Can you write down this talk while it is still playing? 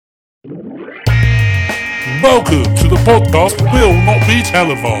Welcome to the podcast Will Not Be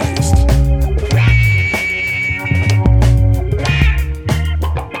Televised.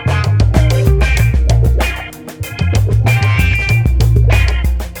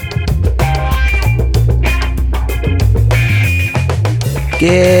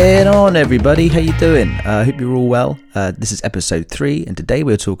 Get on, everybody. How you doing? I hope you're all well. This is episode 3, and today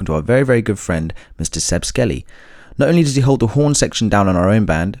we're talking to our very, very good friend, Mr. Seb Skelly. Not only does he hold the horn section down on our own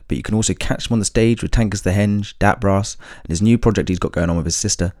band, but you can also catch him on the stage with Tankers the Henge, Dat Brass, and his new project he's got going on with his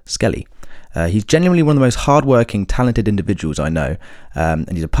sister, Skelly. He's genuinely one of the most hardworking, talented individuals I know,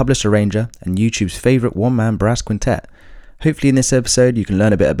 and he's a published arranger and YouTube's favourite one-man brass quintet. Hopefully in this episode you can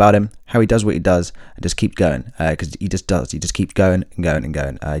learn a bit about him, how he does what he does, and just keep going, because he just does. He just keeps going and going and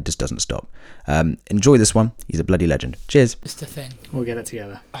going. He just doesn't stop. Enjoy this one. He's a bloody legend. Cheers. It's the thing. We'll get it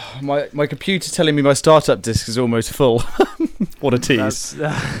together. My computer's telling me my startup disk is almost full. What a tease.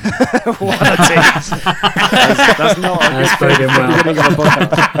 What a tease. That's not a good beginning of a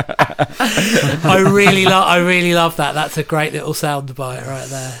podcast. I really love that. That's a great little soundbite right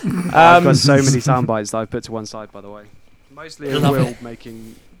there. I've got so many sound bites that I've put to one side, by the way. Mostly of Will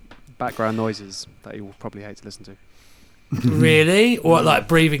making background noises that he will probably hate to listen to. Really? What, like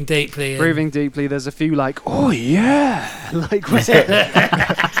breathing deeply? Breathing deeply. There's a few like, oh yeah. Like, was it?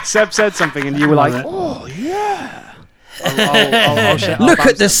 Seb said something and you were like, oh yeah. Look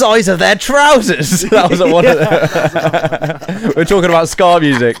at the size of their trousers. That was one of the we're talking about ska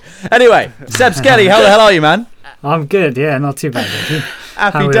music. Anyway, Seb Skelly, how the hell are you, man? I'm good, yeah, not too bad.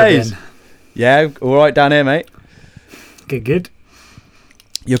 Happy days. Yeah, all right down here, mate. Good.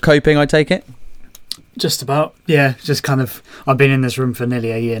 You're coping, I take it? Just about, yeah. Just kind of. I've been in this room for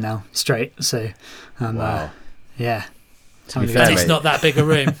nearly a year now, straight. So, wow. Yeah. And it's not that big a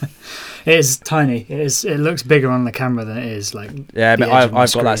room. It is tiny. It looks bigger on the camera than it is. Like, yeah, but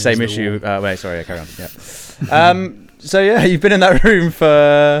I've got that same issue. Wait, sorry, carry on. Yeah. So yeah, you've been in that room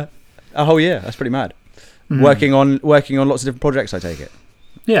for a whole year. That's pretty mad. Working on lots of different projects, I take it.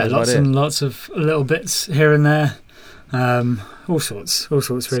 Yeah, lots of little bits here and there. All sorts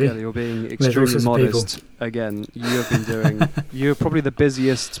really. Skelly, you're being extremely modest. Again, you have been doing. You're probably the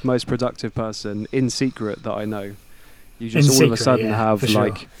busiest, most productive person in secret that I know. You just all of a sudden have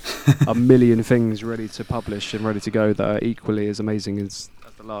like a million things ready to publish and ready to go that are equally as amazing as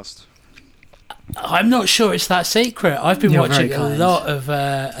the last. I'm not sure it's that secret. I've been watching a lot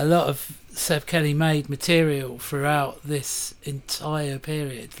of Seb Kelly made material throughout this entire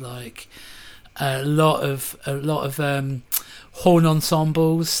period, like a lot of horn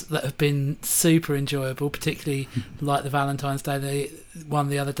ensembles that have been super enjoyable, particularly like the Valentine's Day one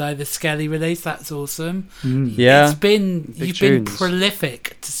the other day, the Skelly release. That's awesome. Yeah, you've been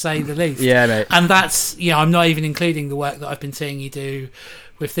prolific, to say the least. Yeah, mate. And that's, I'm not even including the work that I've been seeing you do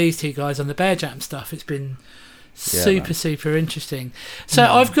with these two guys on the Bear Jam stuff. It's been super interesting. So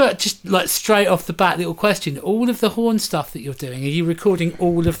I've got just like straight off the bat little question. All of the horn stuff that you're doing, are you recording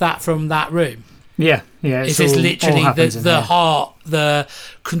all of that from that room? Yeah. Is this literally the heart, the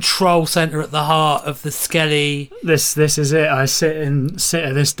control center at the heart of the Skelly? This is it. I sit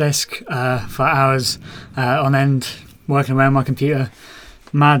at this desk for hours on end, working away on my computer.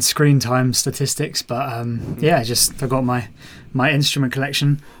 Mad screen time statistics, but I've got my instrument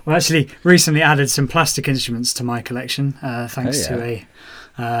collection. I actually recently added some plastic instruments to my collection, thanks to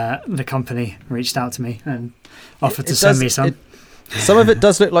the company reached out to me and offered to send me some. Some of it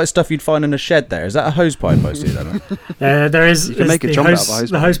does look like stuff you'd find in a shed there. Is that a hose pipe mostly then? There is. You can make a jump out of a hose pipe.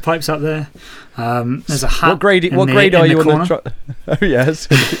 The hose pipe's up there. There's a hat. What grade are you on the truck? Oh, yes.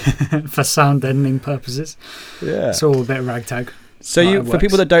 For sound deadening purposes. Yeah. It's all a bit ragtag. So for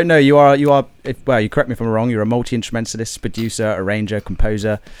people that don't know, you correct me if I'm wrong, you're a multi-instrumentalist, producer, arranger,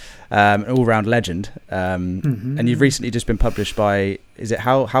 composer, an all-round legend. And you've recently just been published by, is it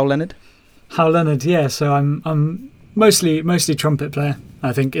Hal Leonard? Hal Leonard, yeah. So I'm mostly trumpet player,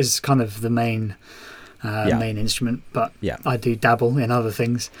 I think, is kind of the main instrument, but I do dabble in other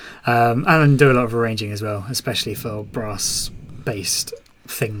things, and do a lot of arranging as well, especially for brass based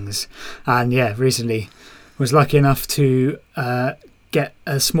things. And recently was lucky enough to get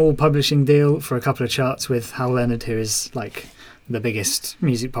a small publishing deal for a couple of charts with Hal Leonard, who is like the biggest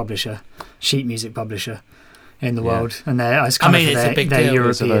sheet music publisher in the world, and it's their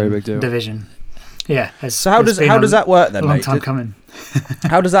European division. Yeah. So how does that work then, mate? A long mate? time coming.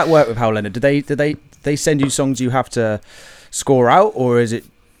 How does that work with Hal Leonard? Do they send you songs you have to score out, or is it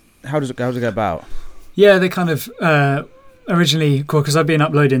how does it go about? Yeah, they kind of originally, because I've been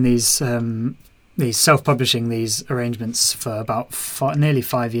uploading these self-publishing these arrangements for about nearly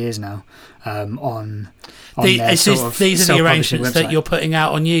 5 years now. These are the arrangements that you're putting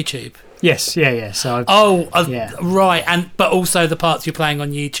out on YouTube. Yes, yeah. So right, but also the parts you're playing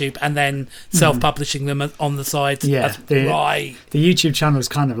on YouTube and then self-publishing them on the side. Yeah, right. The YouTube channel is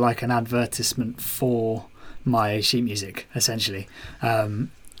kind of like an advertisement for my sheet music, essentially.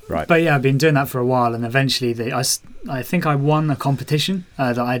 Right. But yeah, I've been doing that for a while, and eventually I think I won a competition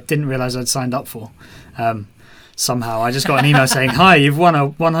that I didn't realise I'd signed up for. Somehow I just got an email saying, "Hi, you've won a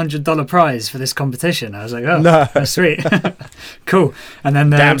 $100 prize for this competition." I was like, "Oh, no. That's sweet, cool." And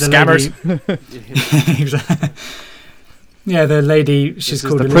then damn scammers. Yeah, the lady, she's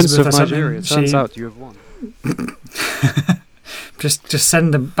called the Elizabeth Prince of Nigeria. Turns out you have won. Just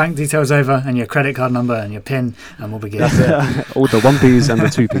send the bank details over and your credit card number and your PIN, and we'll begin. All the 1Ps and the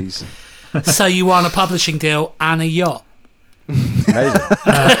 2Ps. So you won a publishing deal and a yacht.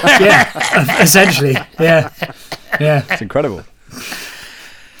 Yeah, essentially. Yeah. It's incredible.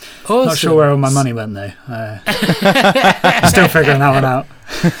 Awesome. Not sure where all my money went though. Still figuring that one out.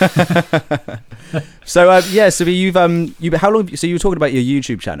 So so you've how long? So you were talking about your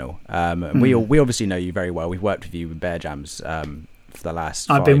YouTube channel. We obviously know you very well. We've worked with you with Bear Jams for the last.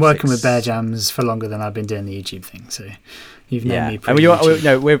 I've been working with Bear Jams for longer than I've been doing the YouTube thing. So you've known me.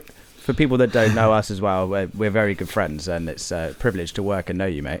 We're for people that don't know us as well. We're very good friends, and it's a privilege to work and know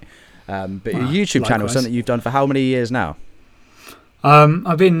you, mate. But your YouTube channel is something you've done for how many years now? I've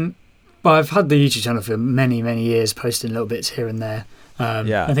had the YouTube channel for many, many years, posting little bits here and there.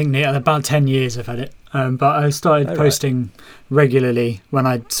 I think about 10 years I've had it. But I started posting regularly when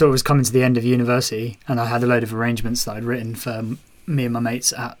I sort of was coming to the end of university, and I had a load of arrangements that I'd written for me and my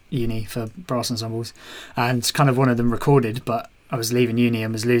mates at uni for brass ensembles, and kind of one of them recorded, but I was leaving uni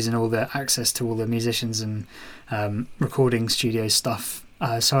and was losing all the access to all the musicians and recording studio stuff.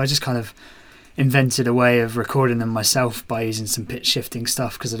 So I just kind of invented a way of recording them myself by using some pitch shifting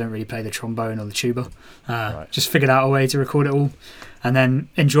stuff, because I don't really play the trombone or the tuba. Just figured out a way to record it all, and then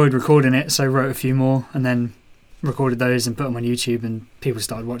enjoyed recording it, so wrote a few more and then recorded those and put them on YouTube, and people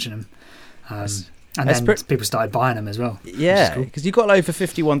started watching them. And then people started buying them as well. Yeah, because you've got over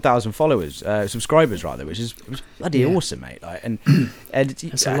 51,000 followers, subscribers rather, which is bloody awesome, mate. Like, and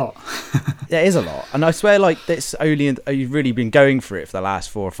it's a lot. Yeah, it is a lot. And I swear, like, you've really been going for it for the last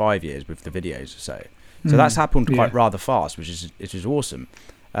 4 or 5 years with the videos or so. So that's happened quite rather fast, which is awesome.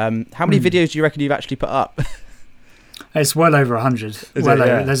 How many videos do you reckon you've actually put up? It's well over 100.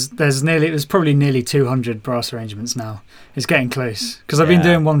 There's probably nearly 200 brass arrangements now. It's getting close, because I've been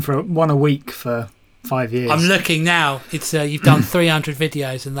doing one a week for 5 years. I'm looking now. It's you've done 300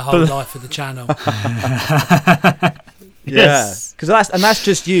 videos in the whole life of the channel. Yes, because that's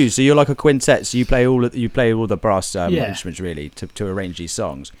just you. So you're like a quintet. So you play all the brass instruments really to arrange these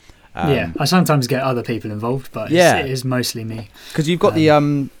songs. I sometimes get other people involved, but it is mostly me. Because you've got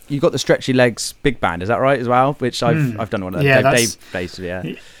the Stretchy Legs big band, is that right as well? Which I've done one of them. Dave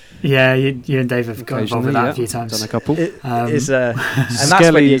basically, Yeah, you and Dave have got involved with that a few times. Done a couple.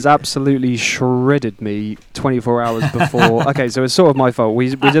 Skelly has absolutely shredded me 24 hours before. Okay, so it's sort of my fault.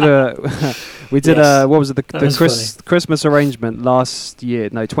 We did a what was it, the Christmas arrangement last year?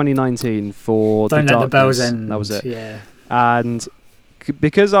 No, 2019 for Don't the Let the Bells Darkness. End. That was it. Yeah, and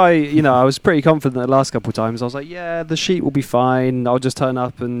because I was pretty confident the last couple of times. I was like, yeah, the sheet will be fine. I'll just turn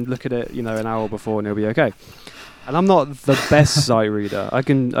up and look at it, an hour before, and it'll be okay. And I'm not the best sight reader. I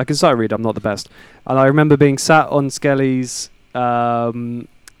can sight read. I'm not the best. And I remember being sat on Skelly's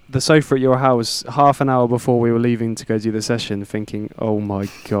the sofa at your house half an hour before we were leaving to go do the session, thinking, "Oh my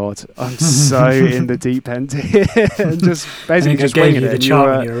god, I'm so in the deep end here." And just basically just winging it. You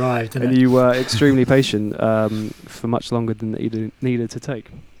arrived, and you were extremely patient for much longer than you needed to take.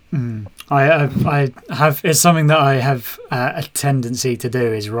 I have. It's something that I have a tendency to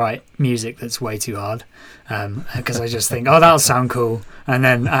do, is write music that's way too hard, because I just think, that'll sound cool, and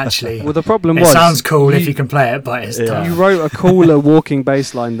then actually, well, the problem it sounds cool if you can play it, but it's tough. You wrote a cooler walking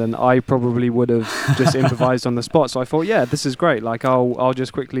bass line than I probably would have just improvised on the spot. So I thought, this is great. Like I'll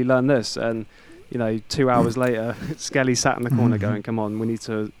just quickly learn this, and 2 hours later, Skelly sat in the corner going, "Come on, we need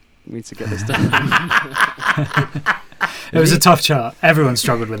to get this done." It was a tough chart. Everyone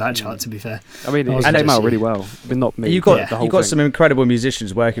struggled with that chart, to be fair. I mean, it came out really well, but not me. You got some incredible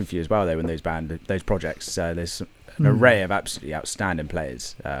musicians working for you as well, though, in those projects. There's an array of absolutely outstanding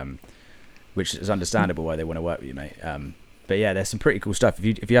players, which is understandable why they want to work with you, mate. But yeah, there's some pretty cool stuff.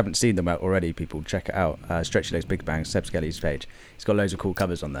 If you haven't seen them already, people, check it out. Stretchy Legs Big Bang, Seb Skelly's page. He's got loads of cool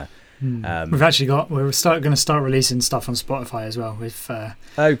covers on there. We've actually we're going to start releasing stuff on Spotify as well. We've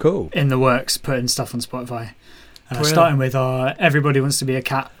cool, in the works, putting stuff on Spotify. Starting with Everybody Wants to Be a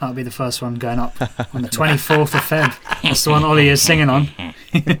Cat. That'll be the first one going up on the 24th of Feb. That's the one Ollie is singing on.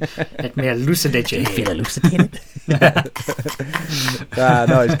 Let me elucidate you. Feel elucidated. No,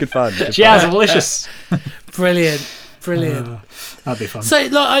 it's good fun. Jazz delicious. Brilliant. That'd be fun. So,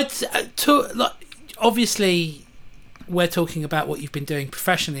 obviously, we're talking about what you've been doing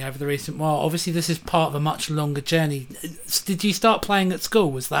professionally over the recent while. Obviously, this is part of a much longer journey. Did you start playing at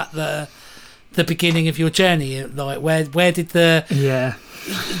school? Was that the beginning of your journey? Like, where did the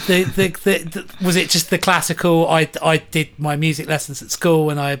was it just the classical? I did my music lessons at school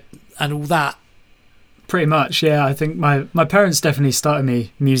and all that. Pretty much, yeah. I think my parents definitely started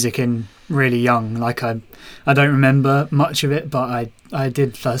me music in really young. Like I don't remember much of it, but I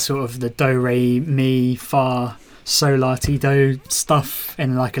did sort of the do re mi fa sol la ti do stuff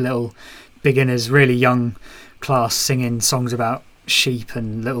in like a little beginners, really young class, singing songs about sheep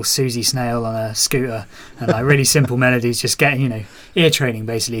and little Susie Snail on a scooter and like really simple melodies, just getting ear training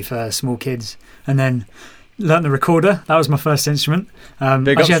basically for small kids. And then learnt the recorder. That was my first instrument.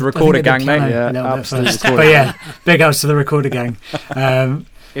 Big ups to the recorder gang, mate. Yeah, absolutely. But yeah, big ups to the recorder gang.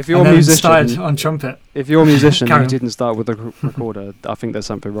 If you're a musician, started on trumpet. If you're a musician and you didn't start with a recorder, I think there's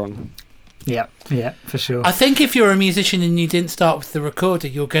something wrong. Yeah, for sure. I think if you're a musician and you didn't start with the recorder,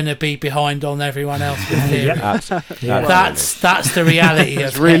 you're going to be behind on everyone else with theory. That's the reality.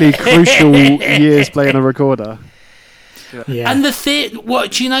 It's really crucial years playing a recorder. Yeah. And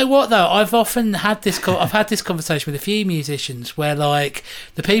what do you know? What though? I've had this conversation with a few musicians where, like,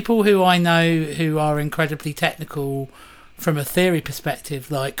 the people who I know who are incredibly technical from a theory perspective,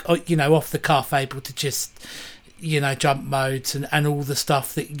 like, off the cuff, able to just jump modes and all the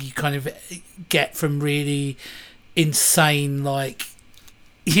stuff that you kind of get from really insane, like,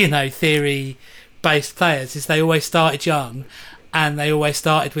 theory based players, is they always started young. And they always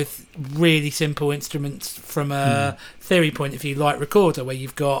started with really simple instruments from a theory point of view, like recorder, where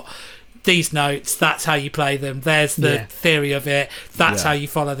you've got these notes, that's how you play them, there's the theory of it, that's how you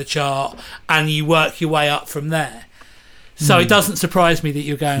follow the chart, and you work your way up from there. So it doesn't surprise me that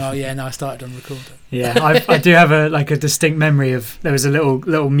you're going, I started on recorder. Yeah, I do have a distinct memory of, there was a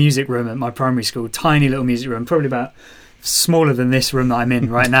little music room at my primary school, tiny little music room, probably about smaller than this room that I'm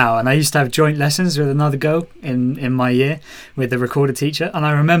in right now, and I used to have joint lessons with another girl in my year with the recorder teacher. And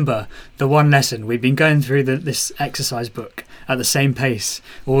I remember the one lesson, we'd been going through this exercise book at the same pace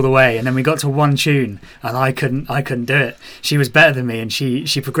all the way, and then we got to one tune and I couldn't do it. She was better than me, and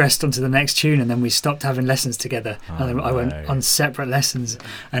she progressed onto the next tune, and then we stopped having lessons together. And then I went on separate lessons,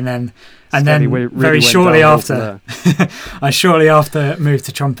 and then very shortly after I shortly after moved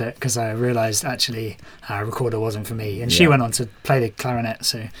to trumpet because I realised actually recorder wasn't for me, and she went on to play the clarinet,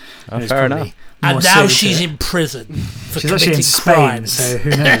 so fair enough. And now she's in prison for she's committing actually in Spain, crimes. so who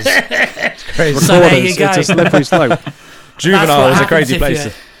knows. So there you go. It's a slippery slope. Juvenile is a crazy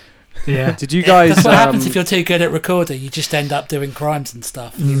place. Yeah. Did you guys? That's what happens if you're too good at recorder. You just end up doing crimes and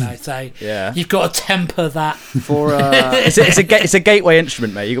stuff. So you've got to temper that. For it's a gateway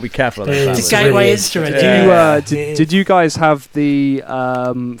instrument, mate. You got to be careful of that. It's a gateway instrument. Did you guys have the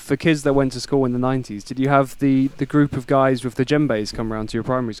for kids that went to school in the 90s? Did you have the group of guys with the djembes come around to your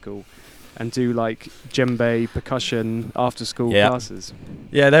primary school and do like djembe percussion after school classes?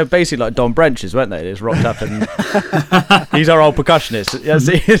 Yeah, they were basically like Don Brenches, weren't they? They just rocked up and he's our old percussionist. That's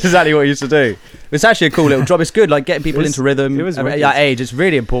exactly what he used to do. It's actually a cool little job. It's good, like getting people into rhythm at that age. It's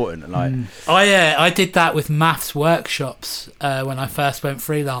really important. Like, I did that with maths workshops when I first went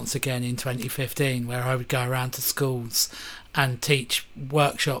freelance again in 2015, where I would go around to schools and teach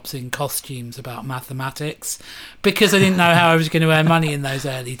workshops in costumes about mathematics, because I didn't know how I was going to earn money in those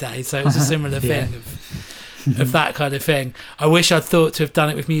early days. So it was a similar thing of that kind of thing. I wish I'd thought to have done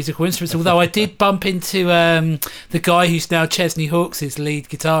it with musical instruments, although I did bump into the guy who's now Chesney Hawkes' lead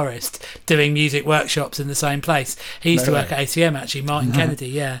guitarist doing music workshops in the same place. He used to work at ACM, actually, Martin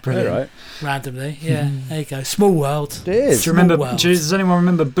Kennedy. Brilliant. Randomly. There you go. Small world. It is. Does anyone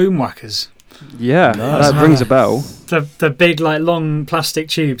remember Boomwhackers? Yeah, that rings a bell. The big, like, long plastic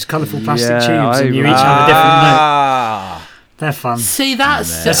tubes, colourful plastic tubes, and you each have a different note. They're fun. See,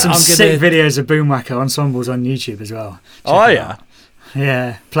 there's some sick videos of Boomwhacker ensembles on YouTube as well.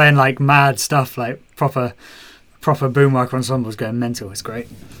 Yeah, playing like mad stuff, like proper Boomwhacker ensembles going mental. It's great.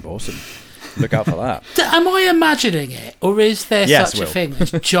 Awesome. Look out for that. Am I imagining it, or is there such a thing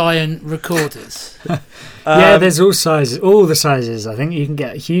as giant recorders? Yeah, there's all the sizes. I think you can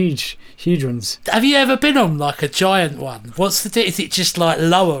get huge ones. Have you ever been on like a giant one? What's the is it just like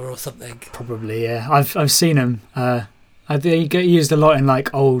lower or something? Probably, yeah. I've seen them. They get used a lot in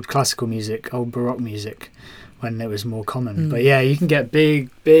like old classical music, old Baroque music, when it was more common. But yeah, you can get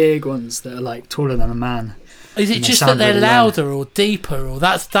big ones that are like taller than a man. Is it just that they're louder or deeper, or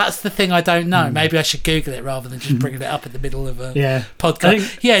that's the thing I don't know? Maybe I should Google it rather than just bringing it up in the middle of a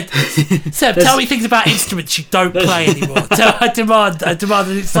podcast. Seb, tell me things about instruments you don't play anymore. I demand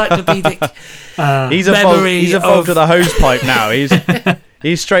an encyclopedic he's evolved to the hose pipe now.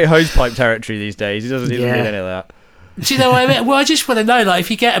 He's straight hose pipe territory these days. He doesn't even need any of that. Do you know what I mean? Well, I just want to know, like, if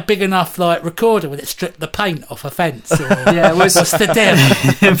you get a big enough recorder, will it strip the paint off a fence? Or what's the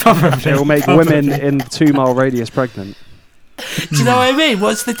deal? Probably. It will make women in the 2-mile radius pregnant. Do you know what I mean?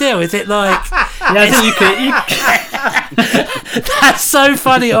 What's the deal? Is it like? I think you could. That's so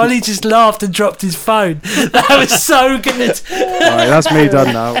funny. Ollie just laughed and dropped his phone. That was so good. Alright, that's me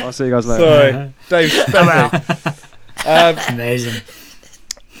done now. I'll see you guys later. Sorry, Dave. Amazing.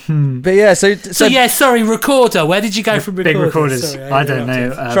 But yeah, so recorder. Where did you go from recorders? Big recorders. Sorry, I don't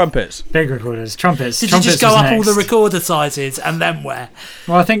know. Trumpets. Big recorders. Trumpets. Did you just go up all the recorder sizes and then where?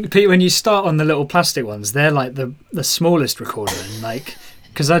 Well, I think, Pete, when you start on the little plastic ones, they're like the smallest recorder. And like,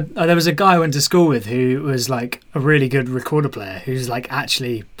 because there was a guy I went to school with who was like a really good recorder player who's like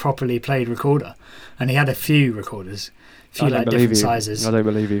actually properly played recorder, and he had a few recorders, different sizes. I don't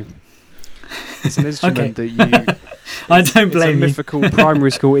believe you. It's an instrument that you. I don't blame you. It's a mythical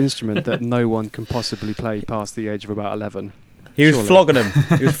primary school instrument that no one can possibly play past the age of about 11. He was flogging them.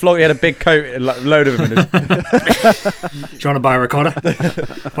 He had a big coat and a load of them in his... Do you want to buy a recorder?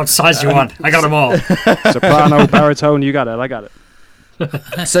 What size do you want? I got them all. Soprano, baritone, you got it. I got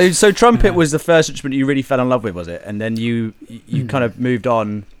it. So trumpet was the first instrument you really fell in love with, was it? And then you kind of moved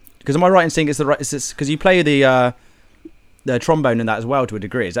on. Because am I right in saying it's because you play the trombone in that as well to a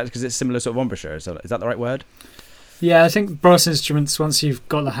degree? Is that because it's similar sort of embouchure? Is that the right word? Yeah, I think brass instruments, once you've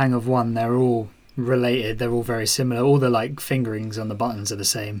got the hang of one, they're all related. They're all very similar. All the fingerings on the buttons are the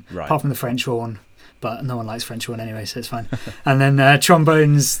same, apart from the French horn. But no one likes French horn anyway, so it's fine. And then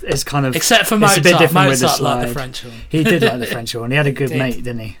trombones is kind of... Except for Mozart. A bit different Mozart with the liked the French horn. He did like the French horn. He had a good mate,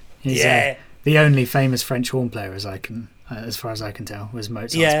 didn't he? He's the only famous French horn player, as far as I can tell, was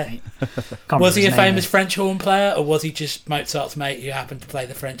Mozart's mate. Was he a famous French horn player, or was he just Mozart's mate who happened to play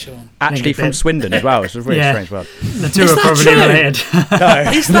the French horn? Actually from Swindon as well. It's a really strange word. The two are probably related.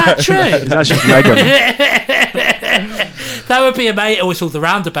 No. Is that true? It's actually Megan. That would be amazing. Oh, it's all the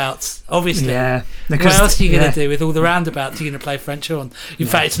roundabouts, obviously. Yeah. What else are you going to do with all the roundabouts? You're going to play French horn. In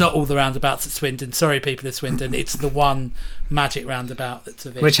fact, it's not all the roundabouts at Swindon. Sorry, people of Swindon. It's the one magic roundabout that's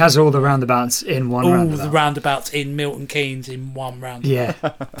available. Which has all the roundabouts in one roundabout. All the roundabouts in Milton Keynes in one roundabout.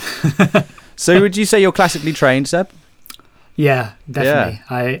 Yeah. So would you say you're classically trained, Seb? Yeah, definitely.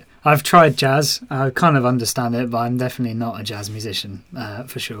 Yeah. I've tried jazz. I kind of understand it, but I'm definitely not a jazz musician,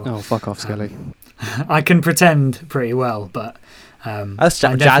 for sure. Oh, fuck off, Skelly. I can pretend pretty well, but... that's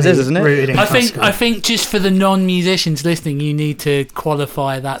jazz is, isn't it? I think just for the non-musicians listening, you need to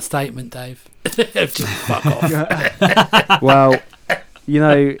qualify that statement, Dave. Just fuck off. Well,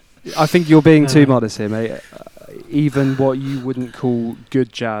 I think you're being too modest here, mate. Even what you wouldn't call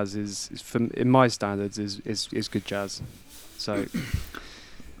good jazz is in my standards, is good jazz. So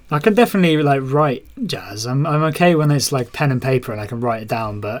I can definitely write jazz. I'm okay when it's pen and paper and I can write it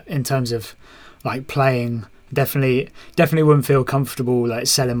down. But in terms of playing, definitely wouldn't feel comfortable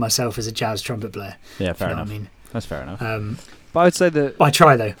selling myself as a jazz trumpet player. Yeah, fair enough. I mean, that's fair enough. But I'd say that I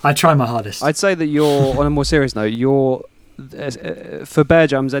try though. I try my hardest. I'd say that you're on a more serious note. You're for bear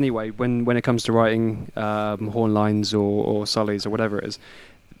jams anyway. When it comes to writing horn lines or sullies or whatever it is,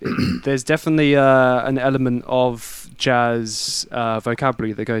 there's definitely an element of jazz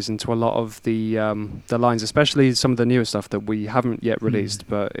vocabulary that goes into a lot of the lines, especially some of the newer stuff that we haven't yet released,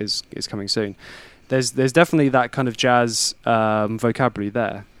 but is coming soon. There's definitely that kind of jazz vocabulary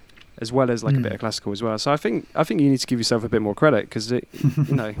there, as well as a bit of classical as well. So I think you need to give yourself a bit more credit because it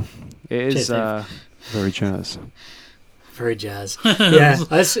is very jazz. Very jazz. Yeah,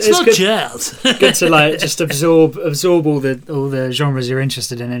 it's not good, jazz. Good to just absorb all the genres you're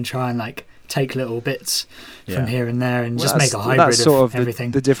interested in and try and take little bits from here and there and just make a hybrid that's sort of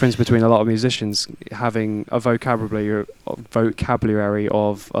everything. The difference between a lot of musicians having a vocabulary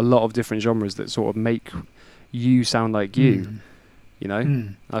of a lot of different genres that sort of make you sound like you.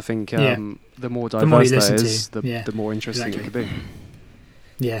 I think the more diverse that is, the more interesting it could be.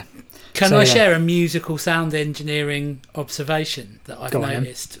 Yeah. Can I share a musical sound engineering observation that I've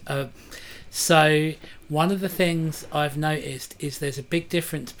noticed? So one of the things I've noticed is there's a big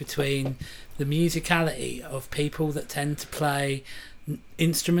difference between the musicality of people that tend to play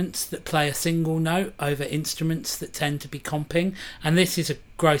instruments that play a single note over instruments that tend to be comping, and this is a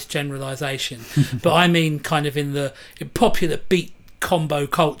gross generalisation, but I mean kind of in popular beat combo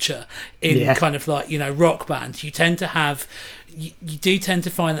culture in kind of like, you know, rock bands. You tend to have, you do tend to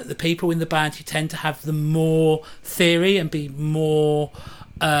find that the people in the band who tend to have the more theory and be more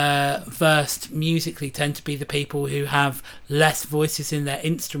versed musically tend to be the people who have less voices in their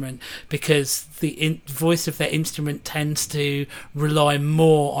instrument, because the voice of their instrument tends to rely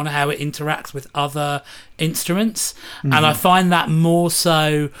more on how it interacts with other instruments. And I find that more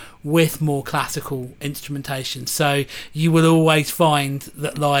so with more classical instrumentation. So you will always find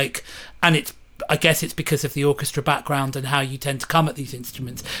that, like, and I guess it's because of the orchestra background and how you tend to come at these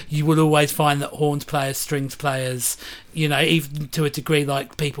instruments. You will always find that horns players, strings players, you know, even to a degree,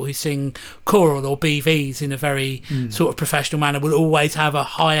 like people who sing choral or BVs in a very sort of professional manner, will always have a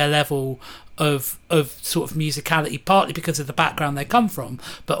higher level of sort of musicality, partly because of the background they come from,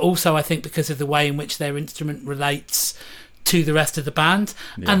 but also I think because of the way in which their instrument relates to the rest of the band,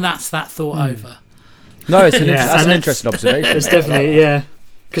 and that's that thought over. No, it's that's an interesting observation. It's definitely,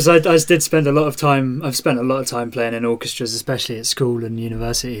 because I did spend a lot of time. I've spent a lot of time playing in orchestras, especially at school and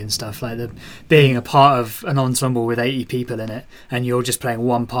university and stuff. Like being a part of an ensemble with 80 people in it, and you're just playing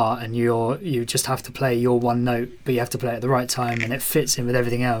one part, and you just have to play your one note, but you have to play it at the right time, and it fits in with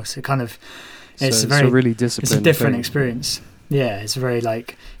everything else. It kind of it's a really disciplined. It's a different experience. Yeah, it's very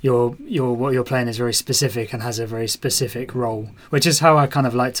like what you're playing is very specific and has a very specific role, which is how I kind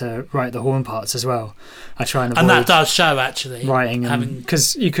of like to write the horn parts as well. I try and avoid that does show actually writing,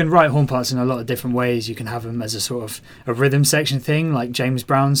 because you can write horn parts in a lot of different ways. You can have them as a sort of a rhythm section thing, like James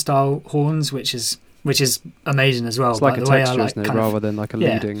Brown style horns, which is amazing as well. It's like a texture, isn't it, rather than like a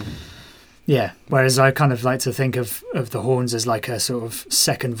leading. Yeah, whereas I kind of like to think of the horns as like a sort of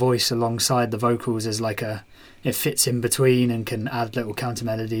second voice alongside the vocals, as like it fits in between and can add little counter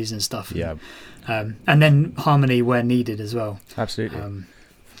melodies and stuff. Yeah. And then harmony where needed as well. Absolutely.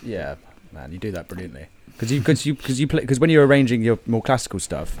 Yeah, man, you do that brilliantly. Because when you're arranging your more classical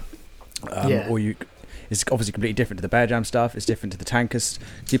stuff, it's obviously completely different to the Bear Jam stuff. It's different to the Tankus.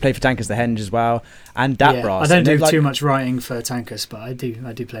 So you play for Tankus the Henge as well, and Dat Brass. I don't do too much writing for Tankus, but I do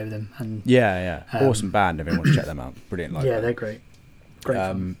play with them. And awesome band. Everyone wants to check them out. Brilliant. They're great. Great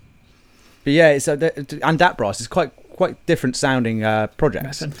fun. But yeah, and Dat Brass is quite different sounding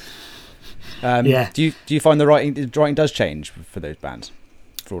projects. Do you find the writing does change for those bands?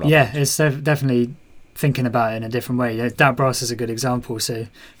 For all it's definitely thinking about it in a different way. Dat Brass is a good example. So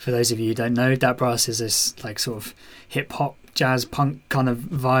for those of you who don't know, Dat Brass is this like sort of hip hop, jazz, punk kind of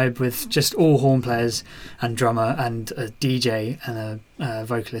vibe with just all horn players and drummer and a DJ and a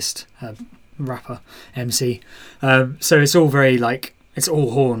vocalist, a rapper, MC. So it's all very like, it's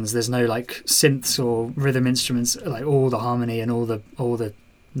all horns. There's no like synths or rhythm instruments. Like all the harmony and all the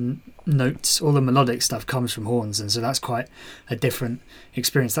notes, all the melodic stuff comes from horns, and so that's quite a different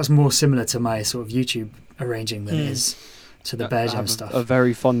experience. That's more similar to my sort of YouTube arranging than it is to the Bear Jam stuff. A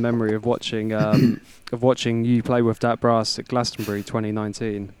very fond memory of watching you play with Dat Brass at Glastonbury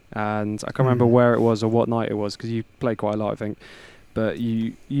 2019, and I can't remember where it was or what night it was, because you played quite a lot, I think. But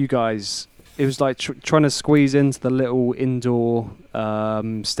you guys, it was like trying to squeeze into the little indoor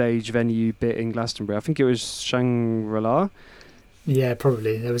stage venue bit in Glastonbury. I think it was Shangri-La. Yeah,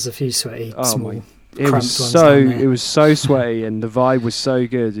 probably. There was a few sweaty, small. It was so sweaty, and the vibe was so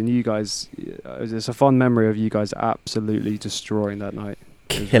good. And you guys, it's a fond memory of you guys absolutely destroying that night,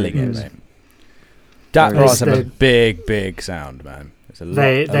 killing it, mate. Dat Brass have a big sound, man.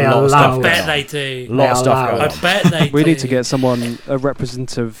 They are loud. I bet they do. A lot of stuff going on. I bet they do. We need to get someone, a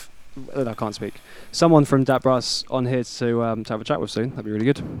representative. I can't speak. Someone from Dat Brass on here to have a chat with soon. That'd be really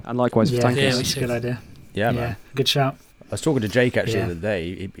good. And likewise for Tankus. Yeah, that's a good idea. Yeah, man. Good shout. I was talking to Jake actually the other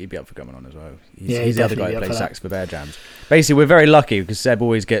day. He'd be up for coming on as well. He's the other guy who plays sax for Bear Jams. Basically, we're very lucky because Seb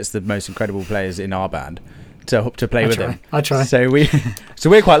always gets the most incredible players in our band to play with him. I try. So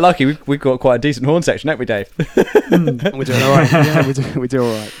we're quite lucky. We've got quite a decent horn section, haven't we, Dave? We're doing all right. Yeah, we do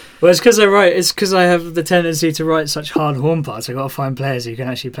all right. Well, it's because I have the tendency to write such hard horn parts. I've got to find players who can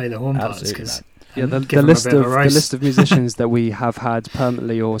actually play the horn parts. The list of musicians that we have had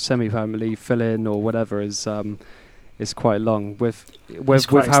permanently or semi-permanently fill in or whatever is quite long. With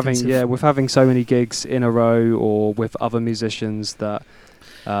having so many gigs in a row, or with other musicians that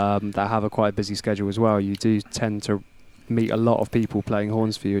have a quite busy schedule as well, you do tend to meet a lot of people playing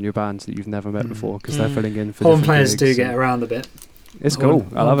horns for you in your band that you've never met before, because they're filling in for horn players. Do get around a bit. It's cool.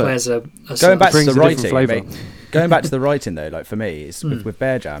 I love it. Going back to the writing, going back to the writing though, like for me, it's with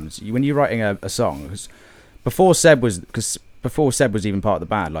Bear Jams. When you're writing a song, because before Seb was even part of the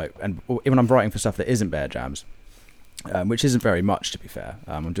band, like, and even I'm writing for stuff that isn't Bear Jams, which isn't very much, to be fair.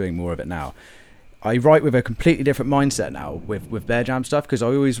 I'm doing more of it now. I write with a completely different mindset now with Bear Jam stuff, because I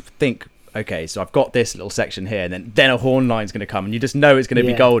always think okay, so I've got this little section here, and then a horn line's going to come, and you just know it's going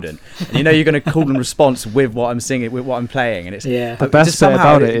to be golden, and you know you're going to call and response with what I'm singing, with what I'm playing, and it's the best bit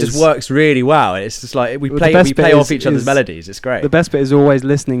about it just works really well. And it's just like we play off each other's melodies. It's great. The best bit is always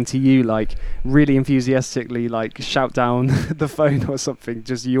listening to you like really enthusiastically like shout down the phone or something,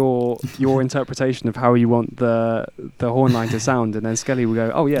 just your interpretation of how you want the horn line to sound, and then Skelly will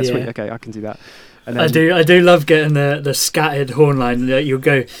go, oh yeah, sweet, okay, I can do that. And I do love getting the scattered horn line. You'll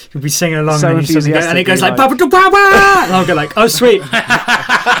be singing along so and it goes like, and I'll go like, oh sweet.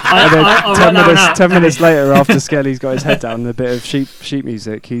 10 minutes later, after Skelly's got his head down, a bit of sheet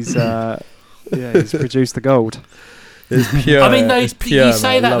music, he's produced the gold. It's pure. I mean, you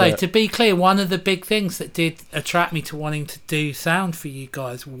say that though. To be clear, one of the big things that did attract me to wanting to do sound for you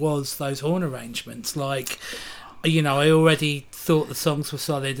guys was those horn arrangements. Like, you know, I already thought the songs were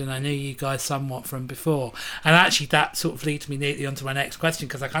solid, and I knew you guys somewhat from before. And actually, that sort of leads me neatly onto my next question,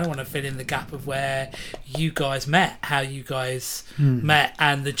 because I kind of want to fill in the gap of where you guys met, how you guys met,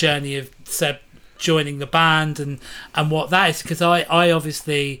 and the journey of Seb joining the band and what that is. Because I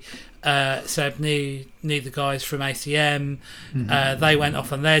obviously. Seb knew the guys from ACM. They went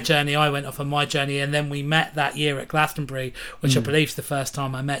off on their journey, I went off on my journey, and then we met that year at Glastonbury, which I believe is the first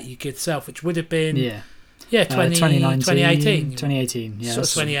time I met you good self, which would have been 2018 yeah, sort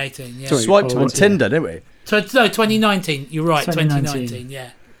of 2018 yeah. Swiped on Tinder, didn't we? So no, 2019, you're right, 2019 yeah.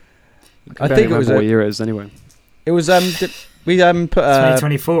 I think it was what year it is anyway. It was we put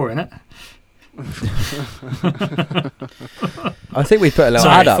 2024 in it. I think we put a little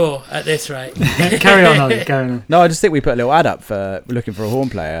ad up at this rate. Carry on, Ollie, carry on. No, I just think we put a little ad up for looking for a horn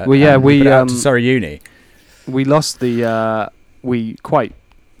player. Well, yeah, we put it out to Surrey Uni. We lost we quite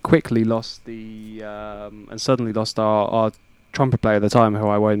quickly lost and suddenly lost our trumpet player at the time, who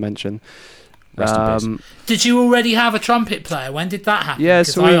I won't mention. Did you already have a trumpet player? When did that happen? Yeah,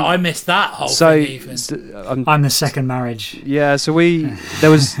 so I missed that whole thing even. I'm the second marriage. Yeah, so there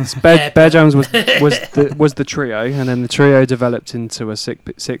was Bear Jams was the trio, and then the trio developed into a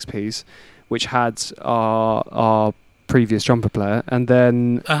six piece, which had our previous trumpet player, and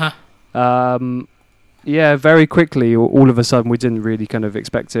then very quickly, all of a sudden, we didn't really kind of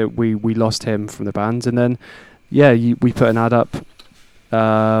expect it. We lost him from the band, and then we put an ad up.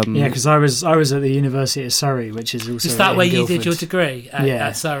 Because I was at the University of Surrey, which is also. Is that where Guildford. You did your degree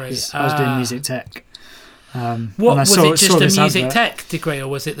at Surrey? I was doing music tech. What was it? Just a music tech degree, or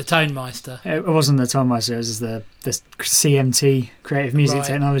was it the Tonmeister? It wasn't the Tonmeister. It was the CMT, Creative Music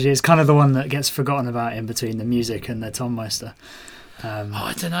Technology. It's kind of the one that gets forgotten about in between the music and the Tonmeister.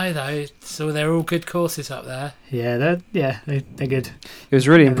 I don't know though. So they're all good courses up there. Yeah, they're good. It was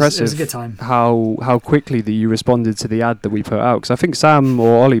really impressive. It was a good time. How quickly that you responded to the ad that we put out, because I think Sam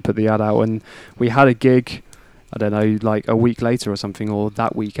or Ollie put the ad out, and we had a gig. I don't know, like a week later or something, or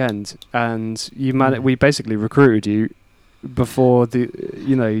that weekend, and we basically recruited you before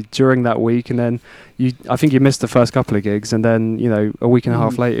during that week, and then I think you missed the first couple of gigs, and then a week and a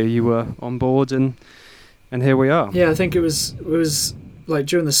half later you were on board, and here we are. Yeah, I think it was like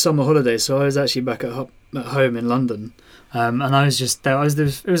during the summer holidays, so I was actually back at home in London, and I was just there.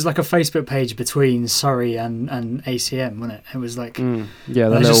 It was like a Facebook page between Surrey and ACM, wasn't it? It was like the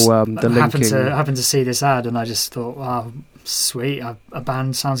linking. Happened to see this ad, and I just thought, wow, sweet, a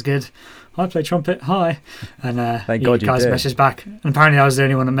band sounds good. I play trumpet. Hi, and thank God you guys did. messaged back. And apparently, I was the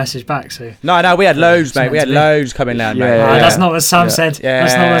only one that messaged back. So no, we had loads, mate. We had loads coming down, mate. That's not what Sam said. Yeah.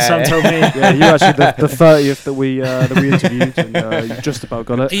 That's not what Sam told me. Yeah, you actually the 30th that we interviewed, and you just about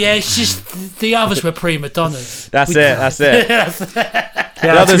got it. Yeah, it's just the others were prima donnas. That's it. The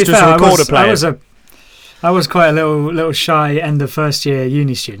others just recorder players. I was quite a little shy end of first year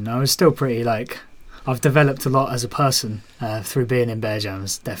uni student. I was still pretty I've developed a lot as a person through being in Bear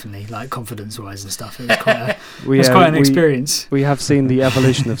Jams, definitely, like confidence-wise and stuff. It was quite an experience. We have seen the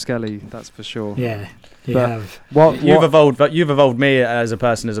evolution of Skelly, that's for sure. Yeah, you have. You've evolved me as a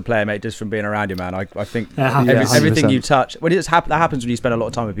person, as a player, mate, just from being around you, man. I think everything you touch. Well, that happens when you spend a lot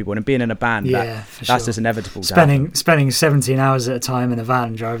of time with people, and being in a band, that's just inevitable. Spending 17 hours at a time in a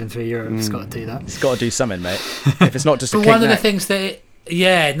van driving through Europe, it's got to do that. It's got to do something, mate. If it's not just one of the things that.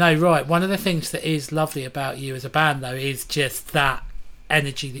 One of the things that is lovely about you as a band, though, is just that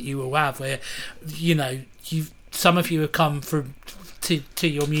energy that you all have. Where some of you have come to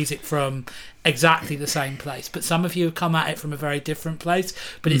your music from exactly the same place, but some of you have come at it from a very different place.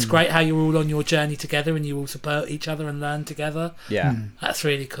 But it's great how you're all on your journey together, and you all support each other and learn together. Yeah, that's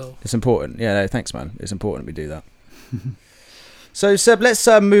really cool. It's important. Yeah, no, thanks, man. It's important we do that. So, Seb, let's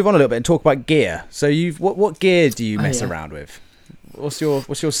move on a little bit and talk about gear. So, what gear do you mess around with? what's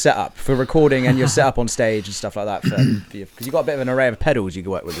your setup for recording and your setup on stage and stuff like that? Because you've got a bit of an array of pedals you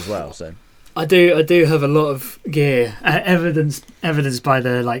can work with as well. So I do have a lot of gear, evidenced by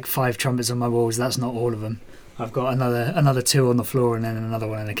the 5 trumpets on my walls. That's not all of them. I've got another 2 on the floor and then another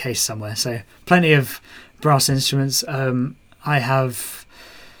one in a case somewhere. So plenty of brass instruments. I have.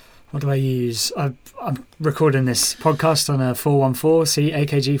 What do I use? I'm recording this podcast on a 414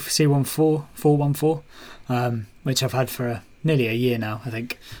 AKG C414, which I've had for nearly a year now, I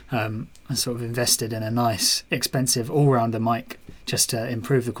think. I sort of invested in a nice, expensive all-rounder mic just to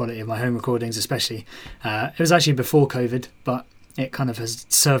improve the quality of my home recordings, especially. It was actually before COVID, but it kind of has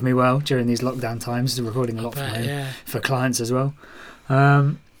served me well during these lockdown times, recording a lot from home for clients as well.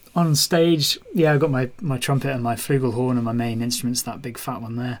 On stage, I've got my trumpet and my flugelhorn and my main instruments, that big fat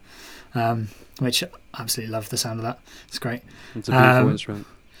one there, which I absolutely love the sound of that. It's great. It's a beautiful instrument.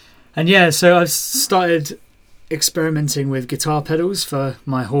 And so I've started experimenting with guitar pedals for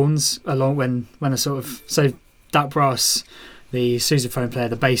my horns along when I so Dat Brass, the sousaphone player,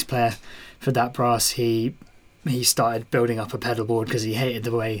 the bass player for Dat Brass, he started building up a pedal board because he hated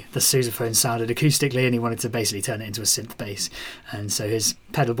the way the sousaphone sounded acoustically, and he wanted to basically turn it into a synth bass. And so his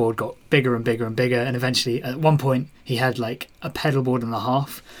pedal board got bigger and bigger and bigger, and eventually at one point he had a pedal board and a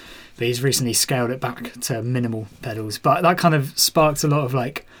half, but he's recently scaled it back to minimal pedals. But that kind of sparked a lot of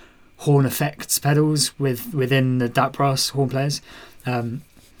horn effects pedals within the Dat Brass horn players. I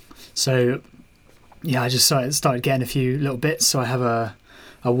just started getting a few little bits. So I have a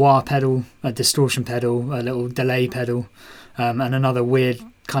wah pedal, a distortion pedal, a little delay pedal, and another weird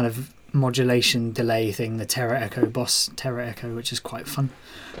kind of modulation delay thing, the Boss Terra Echo, which is quite fun.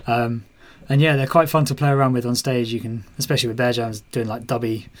 They're quite fun to play around with on stage. You can, especially with Bear Jams, doing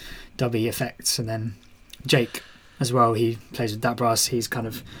dubby effects. And then Jake as well, he plays with Dat Brass. He's kind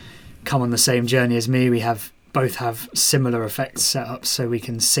of come on the same journey as me. We both have similar effects set up so we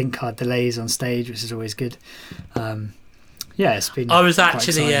can sync our delays on stage, which is always good. It's been. I was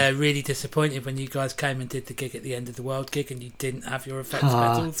actually really disappointed when you guys came and did the gig at the End of the World gig and you didn't have your effects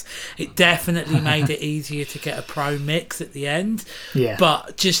pedals. It definitely made it easier to get a pro mix at the end. Yeah.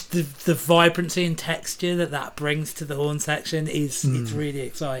 But just the vibrancy and texture that brings to the horn section it's really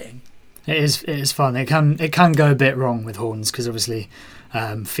exciting. It is fun. It can go a bit wrong with horns because obviously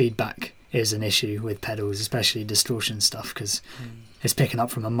feedback is an issue with pedals, especially distortion stuff, because it's picking up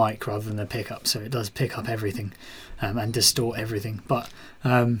from a mic rather than a pickup, so it does pick up everything and distort everything. But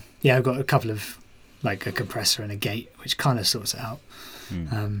I've got a couple of a compressor and a gate which kind of sorts it out.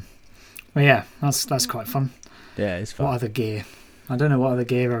 That's quite fun. Yeah, it's fun. What other gear? I don't know what other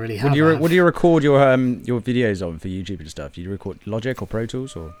gear I really have. What do you record your videos on for YouTube and stuff? Do you record Logic or Pro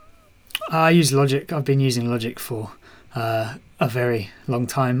Tools or? I use Logic. I've been using Logic for a very long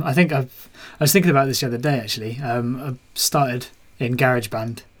time. I think I was thinking about this the other day actually. I started in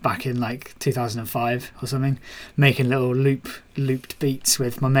GarageBand back in 2005 or something, making little looped beats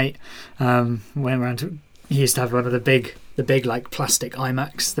with my mate. Went around he used to have one of the big plastic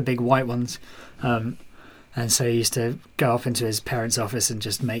iMacs, the big white ones, and so he used to go up into his parents' office and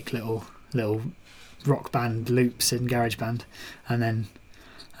just make little rock band loops in GarageBand, and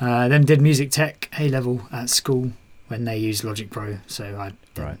then did music tech A-level at school when they used Logic Pro, so I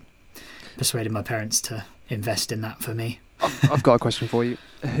persuaded my parents to invest in that for me. I've got a question for you.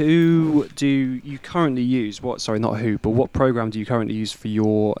 Who do you currently use? What program do you currently use for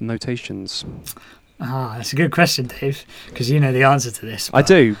your notations? That's a good question, Dave, because you know the answer to this. I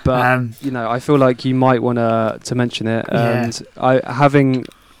do, but I feel like you might want to mention it. And having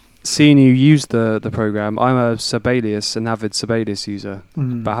seen you use the program, I'm an avid Sibelius user,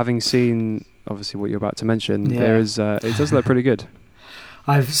 but having seen obviously what you're about to mention, it does look pretty good.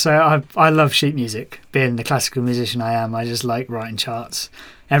 I love sheet music. Being the classical musician I am, I just like writing charts.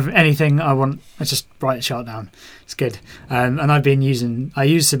 Anything I want, I just write a chart down. It's good. And I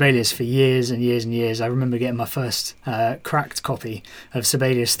used Sibelius for years and years and years. I remember getting my first cracked copy of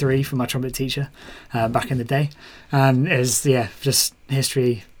Sibelius 3 from my trumpet teacher back in the day, and it was just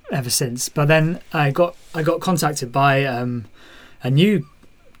history ever since. But then I got contacted by a new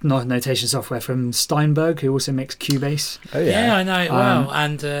notation software from Steinberg, who also makes Cubase. Oh yeah, I know it well,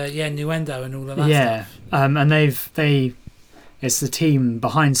 and Nuendo and all of that stuff. And it's the team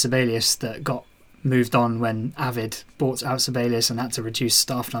behind Sibelius that got moved on when Avid bought out Sibelius and had to reduce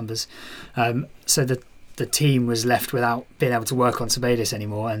staff numbers. So the team was left without being able to work on Sibelius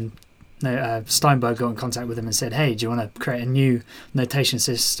anymore, and Steinberg got in contact with them and said, "Hey, do you want to create a new notation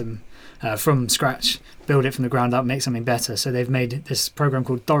system from scratch, build it from the ground up, make something better?" So they've made this program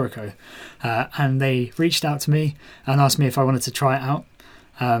called Dorico, and they reached out to me and asked me if I wanted to try it out,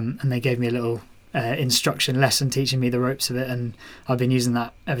 and they gave me a little instruction lesson teaching me the ropes of it, and I've been using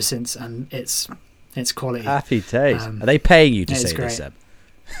that ever since, and it's quality. Happy days. Are they paying you to say this, Seb?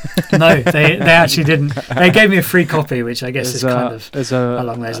 No, they actually didn't. They gave me a free copy, which I guess is kind of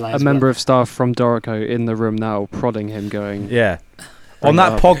along those lines. A member of staff from Dorico in the room now, prodding him, going, "Yeah." On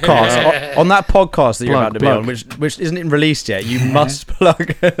that podcast, on that podcast that you're about to be on, which isn't released yet, you must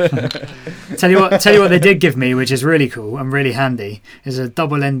plug. Tell you what they did give me, which is really cool and really handy, is a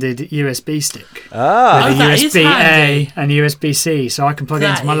double-ended USB stick with a USB-A and USB-C, so I can plug it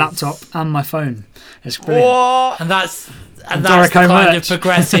into my laptop and my phone. It's brilliant. What? And that's the kind of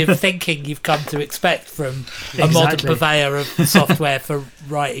progressive thinking you've come to expect from a modern purveyor of software for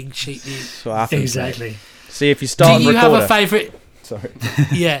writing sheet music. Exactly. See, if you start. Do you have a favourite? Sorry.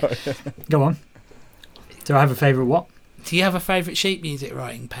 Yeah. Go on. Do I have a favourite what? Do you have a favourite sheet music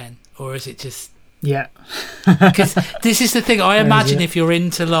writing pen? Or is it just... Yeah. Because this is the thing. I imagine if you're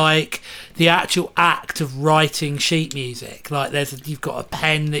into, like, the actual act of writing sheet music, like you've got a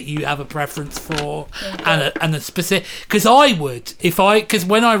pen that you have a preference for and a specific... Because I would, because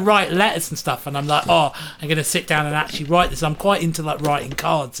when I write letters and stuff and I'm like, I'm going to sit down and actually write this, I'm quite into, like, writing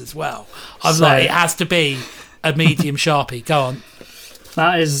cards as well. I'm like, it has to be a medium Sharpie. Go on.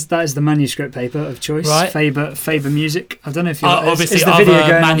 That is the manuscript paper of choice. Right. Faber Music. I don't know if you obviously is the video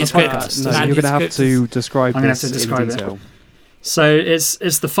going manuscript. On the podcast? No, you're going to have to describe. I'm going to have to describe it. So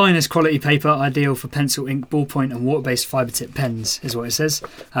it's the finest quality paper, ideal for pencil, ink, ballpoint, and water-based fiber tip pens, is what it says.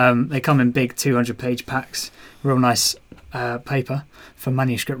 They come in big 200-page packs. Real nice paper for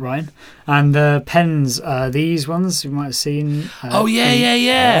manuscript writing. And the pens are these ones you might have seen.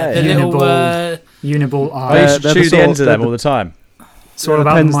 The little Uniball. I used to chew the ends of them all the time. It's all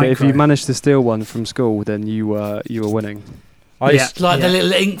about pens that if you managed to steal one from school, then you were winning. The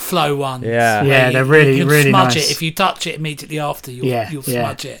little ink flow ones. Yeah, they're really smudge nice. It. If you touch it immediately after, you'll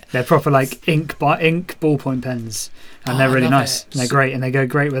smudge it. They're proper like ink ballpoint pens, and they're really nice. They're great, and they go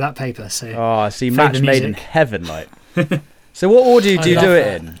great with that paper. So I see, match made in heaven, like. So what order do you do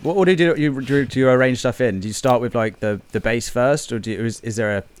it in? What order do you arrange stuff in? Do you start with like the bass first, or is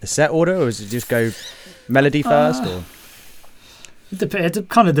there a set order, or does it just go melody first? Or it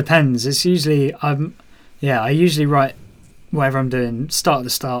kind of depends. It's usually I usually write whatever I'm doing, start at the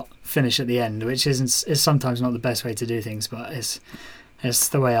start, finish at the end, which is sometimes not the best way to do things, but it's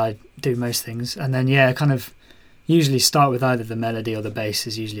the way I do most things. And then kind of usually start with either the melody or the bass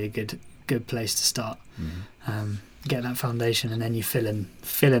is usually a good place to start. Mm-hmm. Get that foundation, and then you fill in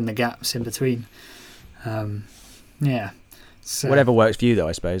the gaps in between. So whatever works for you, though,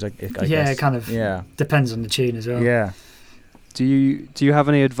 I suppose. I guess. It kind of depends on the tune as well. Yeah. Do you have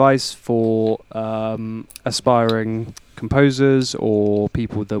any advice for aspiring composers or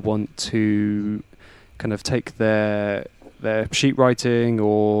people that want to kind of take their sheet writing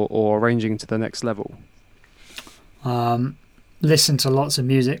or arranging to the next level? Listen to lots of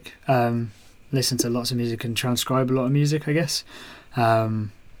music. Listen to lots of music and transcribe a lot of music, I guess.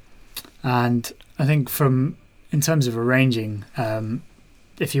 And I think in terms of arranging,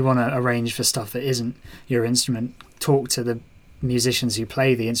 if you want to arrange for stuff that isn't your instrument, talk to the musicians who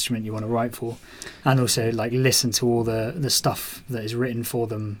play the instrument you want to write for, and also like listen to all the stuff that is written for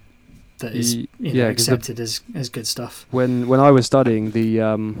them that is accepted as good stuff. When I was studying,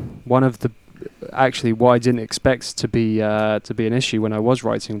 one of the actually what I didn't expect to be an issue when I was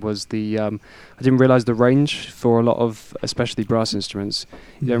writing was I didn't realise the range for a lot of especially brass instruments.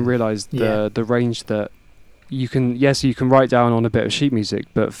 You don't realise the range that you can write down on a bit of sheet music,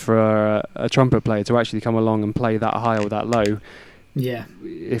 but for a trumpet player to actually come along and play that high or that low,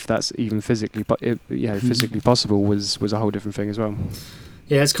 if that's even physically physically possible, was a whole different thing as well.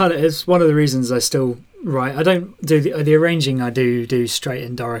 Yeah, it's one of the reasons I still write. I don't do the arranging. I do straight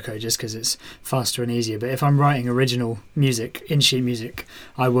in Dorico just because it's faster and easier. But if I'm writing original music in sheet music,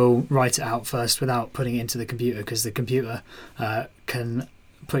 I will write it out first without putting it into the computer, because the computer can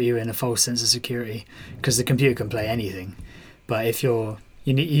put you in a false sense of security, because the computer can play anything. But if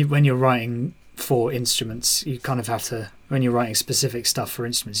when you're writing for instruments, you kind of have to, when you're writing specific stuff for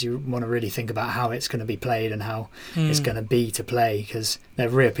instruments, you want to really think about how it's going to be played and how it's going to be to play, because they're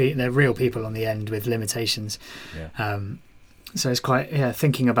real people on the end with limitations. So it's quite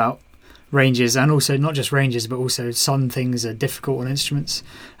thinking about ranges, and also not just ranges, but also some things are difficult on instruments,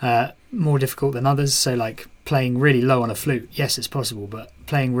 more difficult than others. So like playing really low on a flute, yes, it's possible, but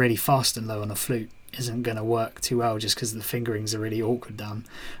playing really fast and low on a flute isn't going to work too well, just because the fingerings are really awkward down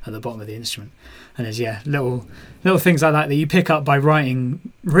at the bottom of the instrument. And there's little things like that you pick up by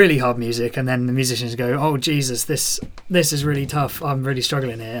writing really hard music, and then the musicians go, "Oh Jesus, this is really tough. I'm really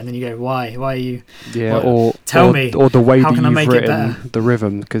struggling here." And then you go, "Why? Why are you?" Yeah, or me, or the way how that can I you've make it better? written the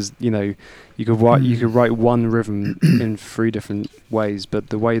rhythm, because you could write one rhythm in 3 different ways, but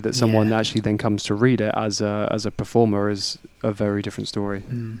the way that someone actually then comes to read it as a performer is a very different story.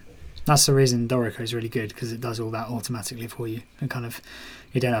 That's the reason Dorico is really good, because it does all that automatically for you, and kind of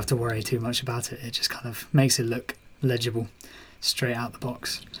you don't have to worry too much about it. It just kind of makes it look legible straight out the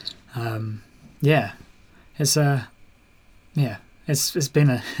box. It's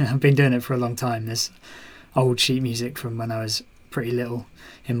been I've been doing it for a long time. There's old sheet music from when I was pretty little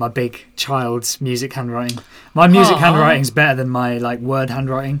in my big child's music handwriting. My music handwriting's better than my word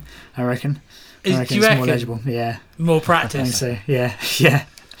handwriting, I reckon. It's more legible. Yeah, more practice. So yeah.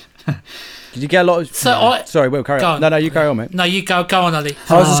 Did you get a lot of... Sorry, Will, carry on. No, you carry on, mate. No, you go on, Ollie.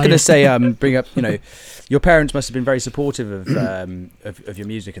 I was just going to say, bring up, your parents must have been very supportive of your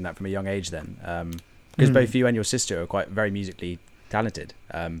music and that from a young age then, because both you and your sister are very musically talented.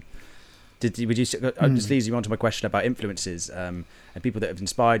 Just leads you on to my question about influences and people that have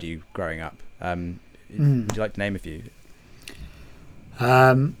inspired you growing up. Would you like to name a few?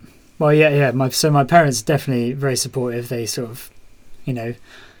 Well, yeah. My parents are definitely very supportive. They sort of,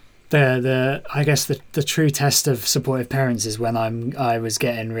 I guess the true test of supportive parents is when I was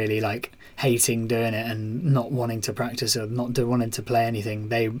getting really hating doing it and not wanting to practice or not wanting to play anything.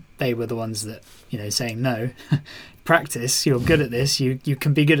 They were the ones that saying no, practice. You're good at this. You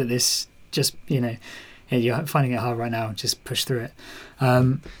can be good at this. Just you're finding it hard right now. Just push through it.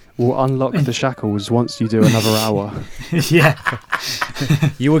 We'll unlock the shackles once you do another hour. Yeah.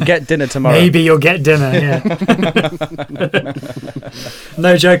 You will get dinner tomorrow. Maybe you'll get dinner, yeah.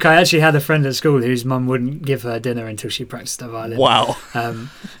 No joke, I actually had a friend at school whose mum wouldn't give her dinner until she practiced her violin. Wow.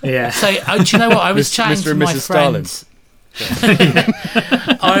 Yeah. So, do you know what? I was chatting to my friends.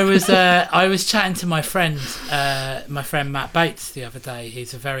 I was chatting to my friend Matt Bates the other day.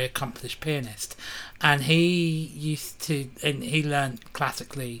 He's a very accomplished pianist, and he learned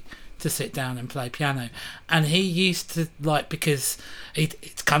classically to sit down and play piano, and he used to because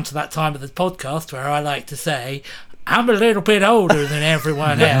it's come to that time of the podcast where I like to say I'm a little bit older than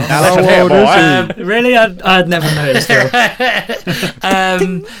everyone else. How old is he? Really? I'd never noticed.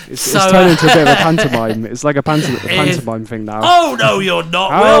 It's turned into a bit of a pantomime. It's like a pantomime thing now. Oh no, you're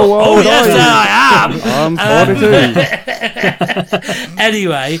not. How Will. old Yes, I am. I'm 42.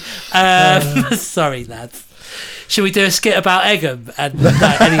 Anyway, sorry lads. Should we do a skit about Egham? And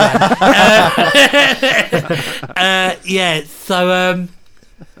anyway,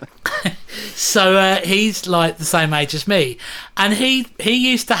 so he's the same age as me, and he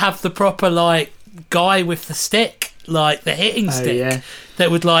used to have the proper guy with the stick, the hitting stick that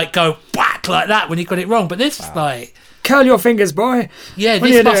would go whack like that when he got it wrong. But this was curl your fingers, boy. Yeah,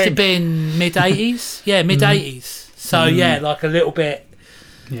 this must have been mid-80s. Yeah, mid-80s. So a little bit.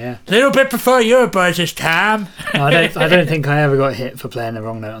 Yeah, a little bit before your birthday time. No, I don't think I ever got hit for playing the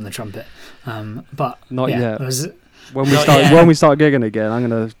wrong note on the trumpet. But not yet. When we start gigging again, I'm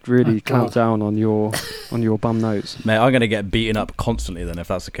gonna really count down on your bum notes, mate. I'm gonna get beaten up constantly then, if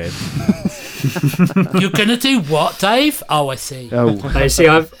that's the case. You're gonna do what, Dave? Oh, I see. I see.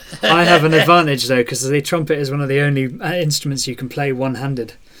 I have an advantage though, because the trumpet is one of the only instruments you can play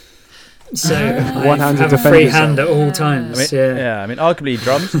one-handed. So one hand have a free hand at all times. I mean, arguably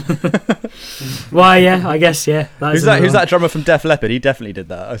drums. Well, yeah, I guess, yeah. Who's that drummer from Def Leppard? He definitely did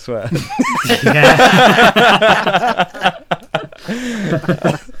that, I swear.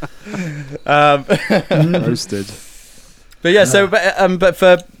 Roasted. But yeah, so but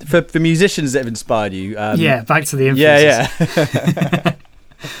for musicians that have inspired you, back to the influences.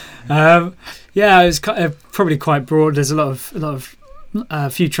 It was probably quite broad. There's a lot of a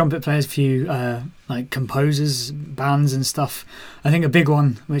few trumpet players, a few composers, bands and stuff. I think a big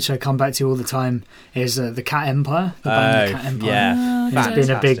one, which I come back to all the time, is the Cat Empire. The band The Cat Empire. Yeah, it's been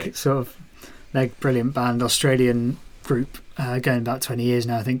a big sort of brilliant band, Australian group, going about 20 years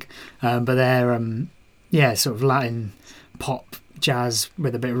now, I think. But they're sort of Latin pop jazz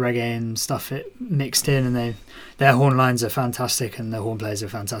with a bit of reggae and stuff mixed in, and their horn lines are fantastic and their horn players are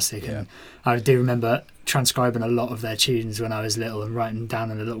fantastic. And I do remember transcribing a lot of their tunes when I was little and writing down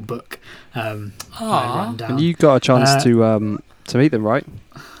in a little book. And you got a chance to meet them, right?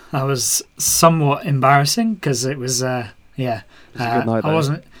 I was somewhat embarrassing because it was a good night, I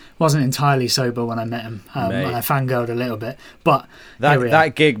wasn't entirely sober when I met him, and I fangirled a little bit. But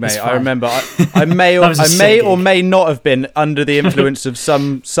that gig, mate, I remember I may or may not have been under the influence of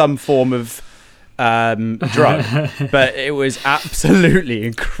some form of drug, but it was absolutely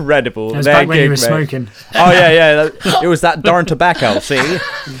incredible. It was back when you were smoking. Oh yeah, it was that darn tobacco. See,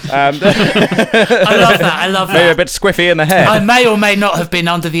 I love that. Maybe a bit squiffy in the head. I may or may not have been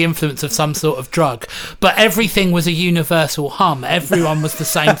under the influence of some sort of drug, but everything was a universal hum. Everyone was the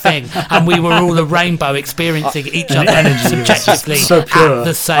same thing, and we were all a rainbow experiencing each other subjectively so pure. at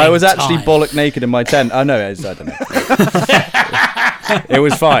the same time. I was actually bollock naked in my tent. I know, I don't know. It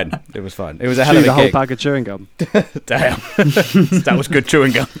was fine. It was a hell of a whole gig. bag of chewing gum. Damn, that was good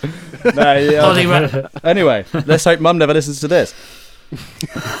chewing gum. No, yeah. Anyway, let's hope Mum never listens to this.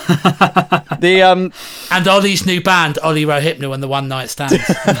 And Ollie's new band, Ollie Rohypnol and the One Night Stands.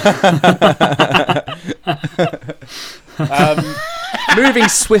 Moving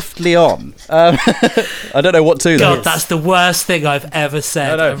swiftly on. I don't know what to. God, that's the worst thing I've ever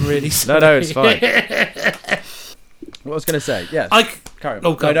said. No. I'm really sorry. No, it's fine. What I was going to say, yeah. Carry on.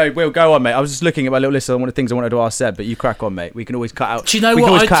 Oh, no, we'll go on, mate. I was just looking at my little list of things I wanted to ask Seb, but you crack on, mate. We can always cut out. Do you know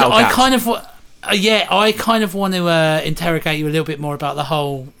what? I kind of want to interrogate you a little bit more about the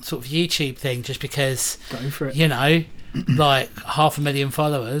whole sort of YouTube thing, just because, go for it. You know, like 500,000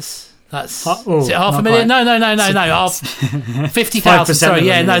 followers. That's is it 500,000? No. 50,000. Sorry,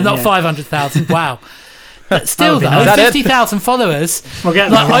 yeah, no, not 500,000. Wow. But still, though, 50,000 followers. We'll get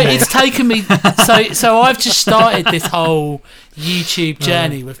it's taken me. So I've just started this whole YouTube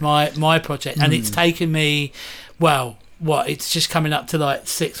journey with my project, and it's taken me. Well, it's just coming up to like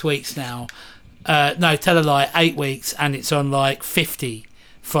 6 weeks now. No, tell a lie, 8 weeks, and it's on like 50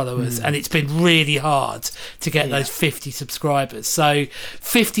 followers, and it's been really hard to get those 50 subscribers. So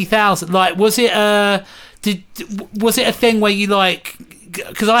 50,000. Like, was it a thing where you like?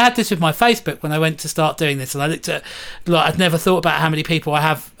 Because I had this with my Facebook when I went to start doing this, and I looked at, like, I'd never thought about how many people I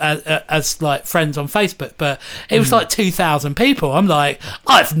have as like friends on Facebook, but it was like 2,000 people. I'm like,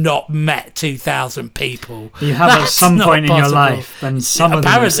 I've not met 2,000 people. You have at some point in your life, and some of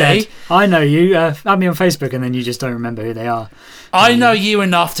them have said, I know you, add me on Facebook, and then you just don't remember who they are. I know you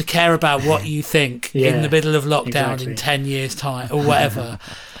enough to care about what you think in the middle of lockdown in 10 years' time or whatever.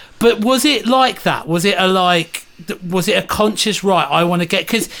 But was it like that? Was it a conscious right? I want to get,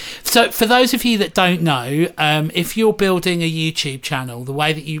 because so for those of you that don't know, if you're building a YouTube channel, the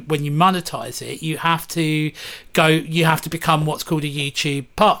way that when you monetize it, you have to become what's called a YouTube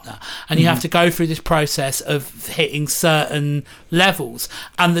partner, and you have to go through this process of hitting certain levels.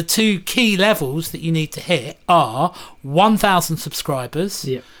 And the two key levels that you need to hit are 1,000 subscribers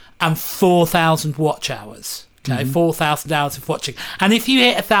and 4,000 watch hours. Okay, 4,000 hours of watching. And if you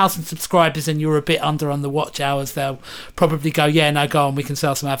hit 1,000 subscribers and you're a bit under on the watch hours, they'll probably go, go on, we can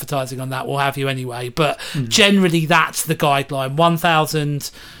sell some advertising on that, we'll have you anyway. But generally, that's the guideline.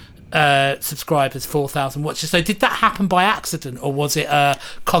 1,000 subscribers, 4,000 watches. So did that happen by accident, or was it a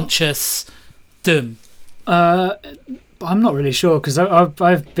conscious doom? I'm not really sure, because I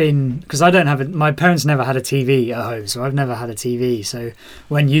don't have my parents never had a TV at home, so I've never had a TV. So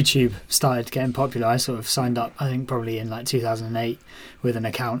when YouTube started getting popular, I sort of signed up, I think probably in like 2008, with an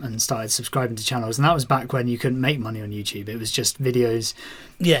account and started subscribing to channels. And that was back when you couldn't make money on YouTube. It was just videos,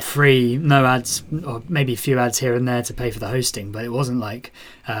 free, no ads, or maybe a few ads here and there to pay for the hosting, but it wasn't like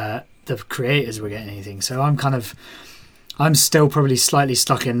the creators were getting anything. So I'm still probably slightly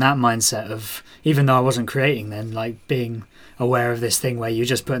stuck in that mindset of, even though I wasn't creating then, like being aware of this thing where you're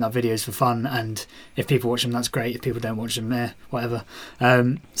just putting up videos for fun, and if people watch them, that's great. If people don't watch them, whatever.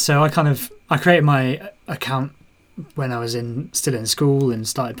 So I created my account when I was still in school, and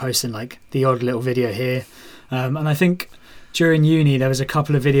started posting like the odd little video here. And I think during uni there was a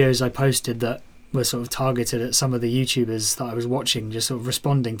couple of videos I posted that were sort of targeted at some of the YouTubers that I was watching, just sort of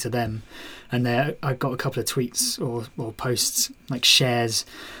responding to them. And I got a couple of tweets or posts, like shares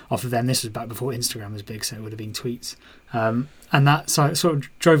off of them. This was back before Instagram was big, so it would have been tweets. And that sort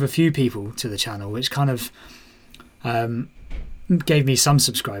of drove a few people to the channel, which kind of gave me some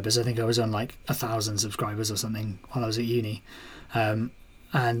subscribers. I think I was on like 1,000 subscribers or something while I was at uni. And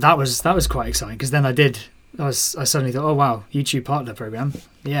that was quite exciting, because then I suddenly thought, oh wow, YouTube partner program.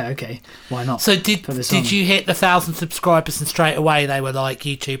 Yeah, okay, why not? So did you hit the 1,000 subscribers and straight away they were like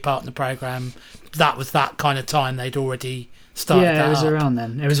YouTube partner program? That was that kind of time they'd already started. Yeah, it was around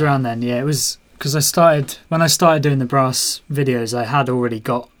then. Yeah, it was because when I started doing the brass videos, I had already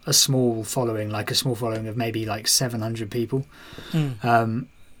got a small following of maybe like 700 people.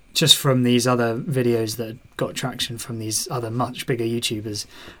 Just from these other videos that got traction from these other much bigger YouTubers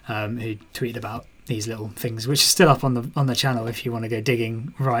who tweeted about these little things, which is still up on the channel if you want to go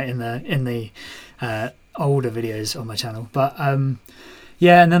digging right in the older videos on my channel. But and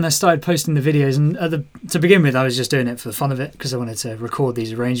then I started posting the videos, and to begin with I was just doing it for the fun of it, because I wanted to record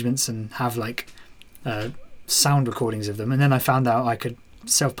these arrangements and have like sound recordings of them, and then I found out I could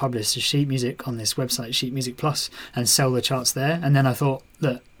self-publish the sheet music on this website, Sheet Music Plus, and sell the charts there. And then I thought,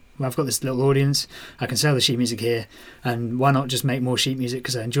 look, I've got this little audience, I can sell the sheet music here, and why not just make more sheet music,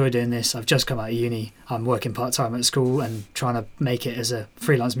 because I enjoy doing this. I've just come out of uni, I'm working part-time at school and trying to make it as a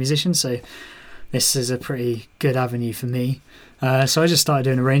freelance musician, so this is a pretty good avenue for me. So I just started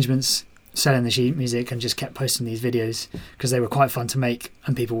doing arrangements, selling the sheet music, and just kept posting these videos because they were quite fun to make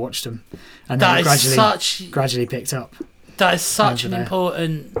and people watched them, and then gradually picked up. That is such an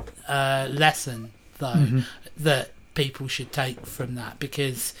important lesson, though, that people should take from that,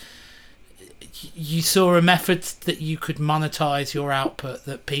 because you saw a method that you could monetize your output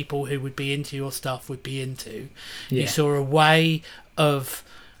that people who would be into your stuff would be into. You saw a way of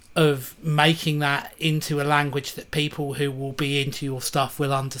making that into a language that people who will be into your stuff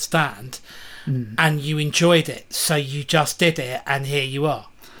will understand, and you enjoyed it, so you just did it, and here you are.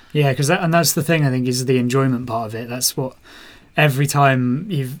 Yeah, because that's the thing, I think, is the enjoyment part of it. That's what, every time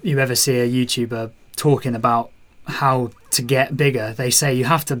you ever see a YouTuber talking about how to get bigger, they say you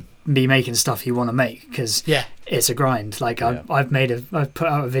have to be making stuff you want to make, because it's a grind. Like I've put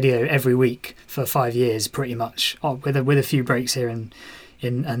out a video every week for 5 years pretty much, with a few breaks here and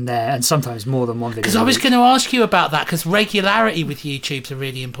there, and sometimes more than one video. Because I was going to ask you about that, because regularity with YouTube's a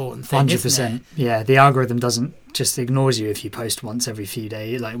really important thing. 100%. Isn't it? Yeah, the algorithm just ignores you if you post once every few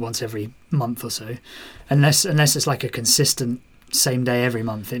days, like once every month or so, unless it's like a consistent same day every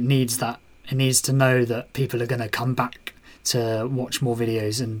month. It needs to know that people are going to come back to watch more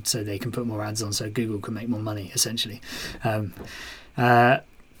videos, and so they can put more ads on, so Google can make more money, essentially. Having that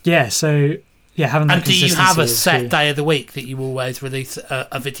and do you have a set day of the week that you always release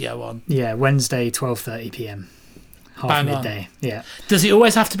a video on? Yeah, Wednesday, 12:30 p.m. Half midday. Yeah. Does it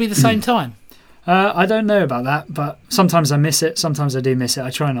always have to be the same time? I don't know about that, but sometimes I miss it, sometimes I do miss it.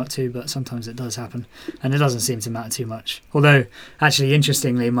 I try not to, but sometimes it does happen, and it doesn't seem to matter too much. Although, actually,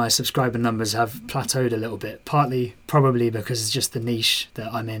 interestingly, my subscriber numbers have plateaued a little bit, partly probably because it's just the niche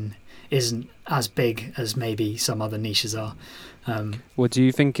that I'm in isn't as big as maybe some other niches are. Well, do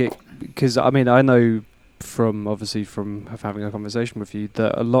you think it... Because, I mean, I know from having a conversation with you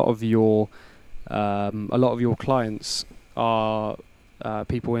that a lot of your clients are...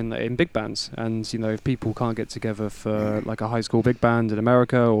 people in big bands, and if people can't get together for like a high school big band in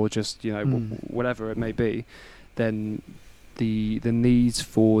America, or just whatever it may be, then the needs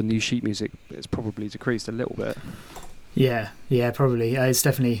for new sheet music is probably decreased a little bit. Yeah, probably. It's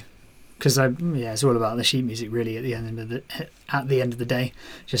definitely because it's all about the sheet music really at the end of the day,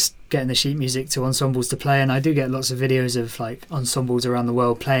 just getting the sheet music to ensembles to play. And I do get lots of videos of like ensembles around the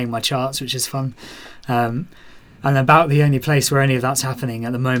world playing my charts, which is fun. And about the only place where any of that's happening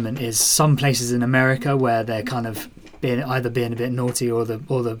at the moment is some places in America where they're kind of being a bit naughty, or the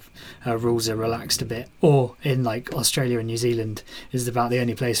rules are relaxed a bit, or in like Australia and New Zealand is about the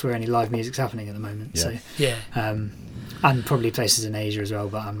only place where any live music's happening at the moment. Yeah. So and probably places in Asia as well,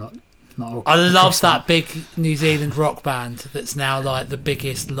 but I'm not. I love that big New Zealand rock band that's now like the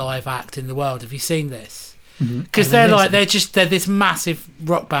biggest live act in the world. Have you seen this? Because they're this massive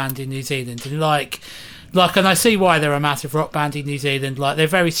rock band in New Zealand, and like, and I see why they're a massive rock band in New Zealand. Like, they're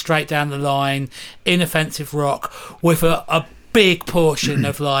very straight down the line, inoffensive rock with a big portion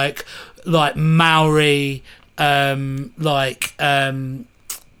of like Maori, traditional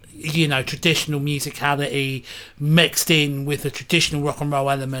musicality mixed in with a traditional rock and roll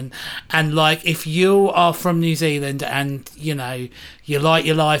element. And like, if you are from New Zealand and you like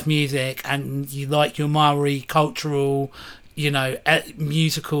your live music and you like your Maori cultural,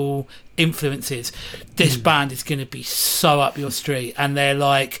 musical influences, this band is going to be so up your street. And they're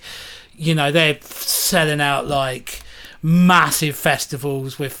like, they're selling out like massive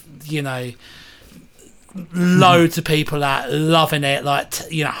festivals with loads of people loving it, like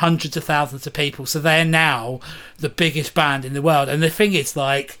hundreds of thousands of people. So they're now the biggest band in the world. And the thing is,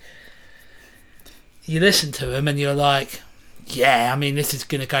 like, you listen to them and you're like, yeah, I mean, this is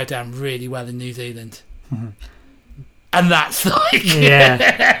going to go down really well in New Zealand. And that's like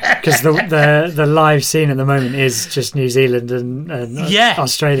because the live scene at the moment is just New Zealand and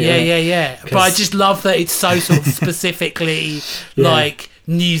Australia. Yeah. But I just love that it's so sort of specifically like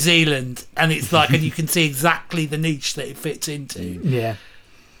New Zealand, and it's like, and you can see exactly the niche that it fits into. Yeah,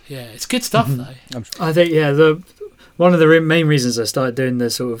 it's good stuff though. I think one of the main reasons I started doing the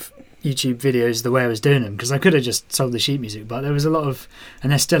sort of YouTube videos the way I was doing them, because I could have just sold the sheet music, but there was a lot of,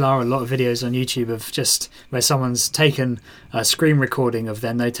 and there still are a lot of videos on YouTube of just where someone's taken a screen recording of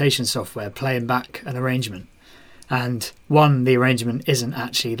their notation software playing back an arrangement, And one, the arrangement isn't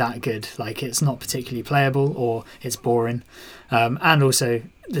actually that good. Like, it's not particularly playable, or it's boring. And also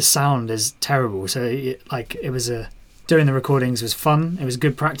the sound is terrible. So doing the recordings was fun. It was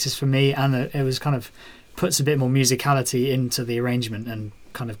good practice for me, and it was kind of puts a bit more musicality into the arrangement and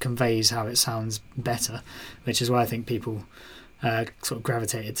kind of conveys how it sounds better, which is why I think people sort of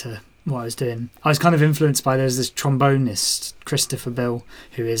gravitated to what I was doing. I was kind of influenced by, there's this trombonist, Christopher Bill,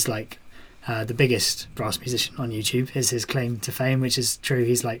 who is like the biggest brass musician on YouTube, is his claim to fame, which is true.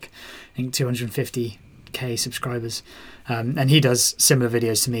 He's like, I think 250k subscribers, and he does similar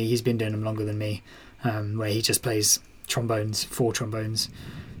videos to me. He's been doing them longer than me, where he just plays trombones, 4 trombones,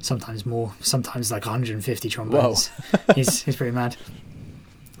 sometimes more, sometimes like 150 trombones. he's pretty mad.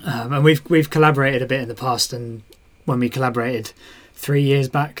 And we've collaborated a bit in the past, and when we collaborated 3 years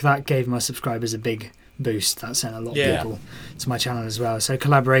back, that gave my subscribers a big boost. That sent a lot of people to my channel as well. So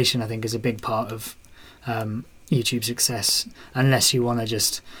collaboration, I think, is a big part of YouTube success, unless you want to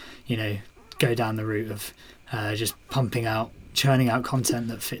just, go down the route of just churning out content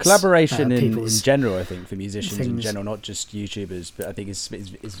that fits. Collaboration in general, I think, for musicians in general, not just YouTubers, but I think is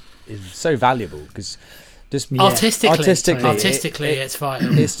so valuable, because just artistically, it's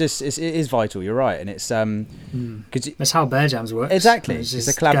vital. It is vital. You're right, and it's because that's how Bear Jams works. Exactly,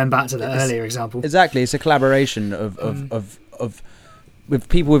 it's going back to the earlier example. Exactly, it's a collaboration of with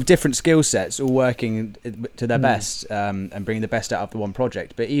people with different skill sets all working to their best, and bringing the best out of the one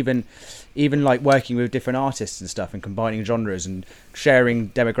project. But even like working with different artists and stuff, and combining genres and sharing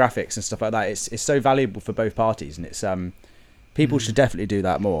demographics and stuff like that, it's so valuable for both parties, and it's people should definitely do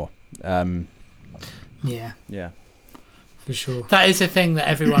that more. Yeah, for sure. That is a thing that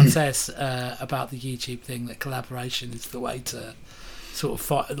everyone says about the YouTube thing, that collaboration is the way to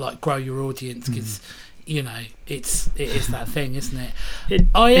sort of grow your audience, because it is that thing, isn't it?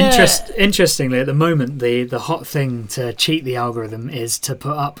 Interestingly, at the moment, the hot thing to cheat the algorithm is to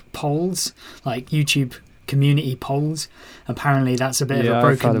put up polls, like YouTube community polls. Apparently, that's a bit of a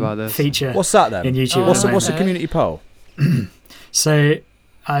broken feature. What's that then? In YouTube, what's a community poll? So.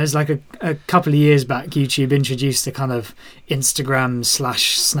 It was like a couple of years back, YouTube introduced a kind of Instagram /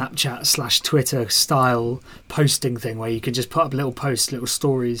 Snapchat / Twitter style posting thing, where you could just put up little posts, little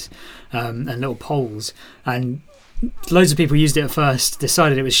stories, and little polls. And loads of people used it at first,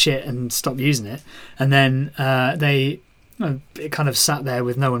 decided it was shit and stopped using it. And then it kind of sat there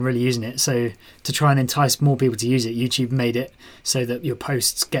with no one really using it. So to try and entice more people to use it, YouTube made it so that your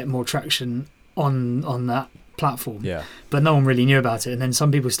posts get more traction on that platform, but no one really knew about it. And then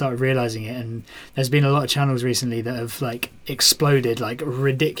some people started realizing it, and there's been a lot of channels recently that have like exploded like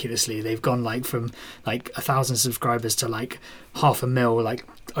ridiculously. They've gone like from like 1,000 subscribers to like 500,000, like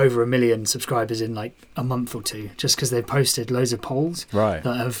over 1 million subscribers in like a month or two, just because they posted loads of polls that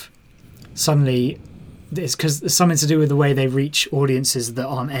have suddenly, it's because it's something to do with the way they reach audiences that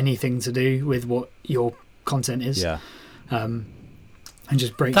aren't anything to do with what your content is. And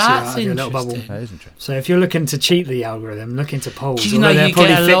just breaks you out of your little bubble. That is interesting. So if you're looking to cheat the algorithm, look into polls. They'll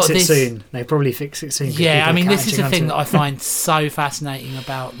probably fix it soon. They probably fix it soon. Yeah, I mean, this is the thing that I find so fascinating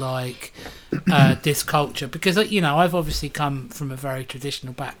about like this culture, because I've obviously come from a very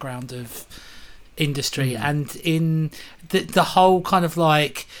traditional background of industry, and in the whole kind of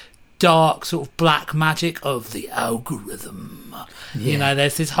like dark sort of black magic of the algorithm.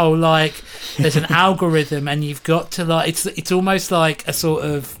 There's this whole like, there's an algorithm, and you've got to like, it's almost like a sort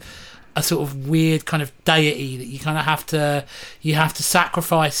of weird kind of deity that you kind of have to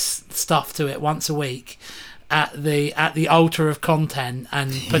sacrifice stuff to it once a week at the altar of content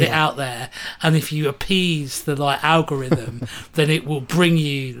and put it out there, and if you appease the like algorithm, then it will bring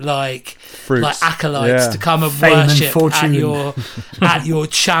you like fruits, like acolytes to come and fame worship and at your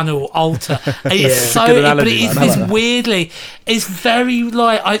channel altar. It's but it is this weirdly, it's very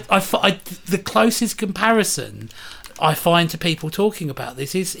like I the closest comparison I find to people talking about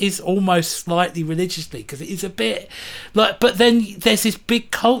this is almost slightly religiously, because it is a bit like, but then there's this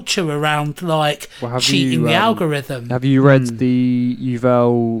big culture around like cheating the algorithm. Have you read the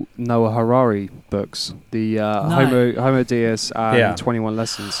Yuval Noah Harari books, the Homo Deus and 21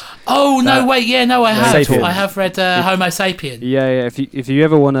 Lessons? Oh no, wait, I have. Sapien. I have read Homo Sapien. Yeah. If you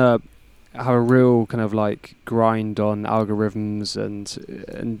ever want to have a real kind of like grind on algorithms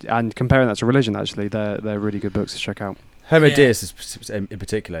and comparing that to religion, actually they're really good books to check out. Homo Deus is in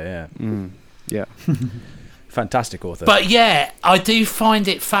particular, fantastic author. But I do find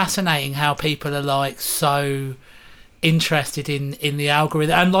it fascinating how people are like so interested in the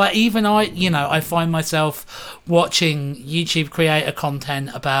algorithm, and like even I find myself watching YouTube creator content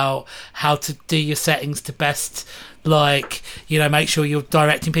about how to do your settings to best like, you know, make sure you're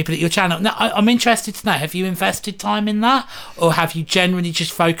directing people at your channel. Now, I'm interested to know, have you invested time in that, or have you generally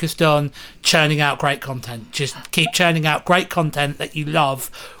just focused on churning out great content? Just keep churning out great content that you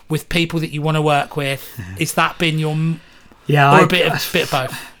love with people that you want to work with. Is that been your... or a bit of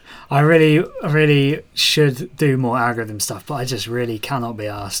both? I really should do more algorithm stuff, but I just really cannot be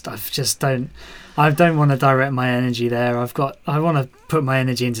asked. I don't want to direct my energy there. I want to put my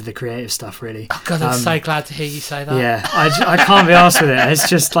energy into the creative stuff, really. Oh God, I'm so glad to hear you say that. Yeah, I can't be asked with it. It's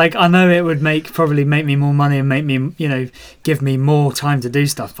just like, I know it would probably make me more money and make me, you know, give me more time to do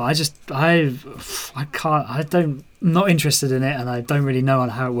stuff. But I can't. I'm not interested in it, and I don't really know on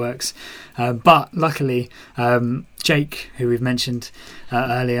how it works. But luckily, Jake, who we've mentioned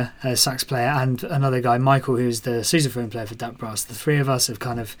earlier, a sax player, and another guy, Michael, who's the sousaphone player for Dat Brass, the three of us have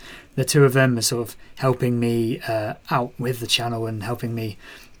the two of them are sort of helping me out with the channel and helping me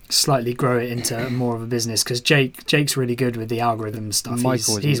slightly grow it into more of a business, because Jake's really good with the algorithm stuff.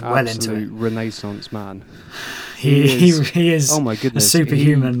 Michael he's well into it. Renaissance man. He is. Oh my goodness, a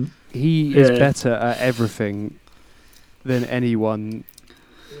superhuman. He is better at everything than anyone.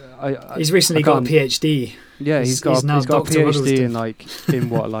 He's recently got a PhD. Yeah, he's got a PhD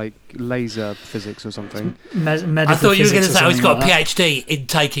in laser physics or something. I thought you were going to say he's got a PhD in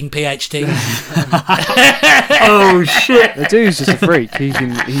taking PhDs. Oh shit! The dude's just a freak. He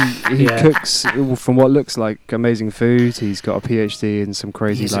cooks from what looks like amazing food. He's got a PhD in some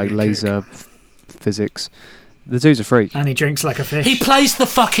crazy laser physics. The dude's a freak. And he drinks like a fish. He plays the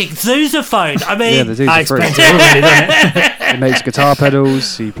fucking sousaphone. I mean, yeah, the dude's a freak. Already, doesn't it? He makes guitar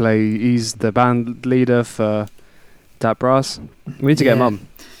pedals. He's the band leader for Dat Brass. We need to get him on.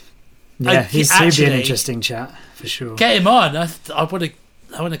 Yeah, he'd be an interesting chat for sure. Get him on. I want to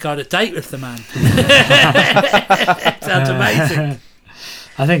go on a date with the man. Sounds amazing.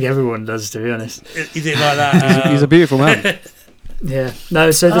 I think everyone does, to be honest. Is it like that? He's a beautiful man. Yeah,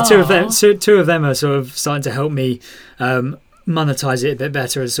 no. So the two of them are sort of starting to help me monetize it a bit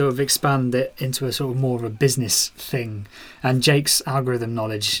better and sort of expand it into a sort of more of a business thing. And Jake's algorithm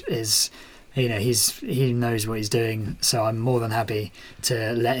knowledge is, you know, he knows what he's doing. So I'm more than happy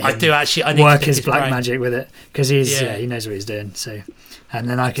to let him work his black magic with it, because he knows what he's doing. So, and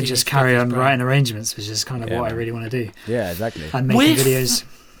then I can just carry on writing arrangements, which is kind of what I really want to do. Yeah, exactly. And making videos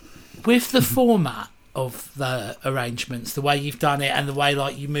with the format of the arrangements, the way you've done it and the way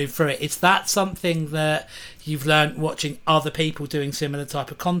like you move through it, is that something that you've learned watching other people doing similar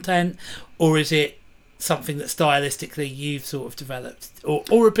type of content, or is it something that stylistically you've sort of developed,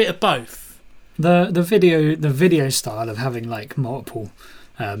 or a bit of both? The video style of having like multiple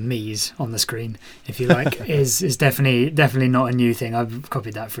me's on the screen, if you like, is definitely not a new thing. I've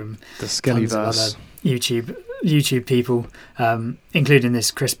copied that from the Skellyverse. YouTube people, including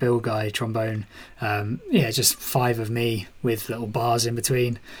this Chris Bill guy, trombone. Just 5 of me with little bars in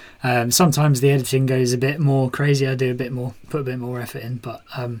between. Sometimes the editing goes a bit more crazy. I do put a bit more effort in. But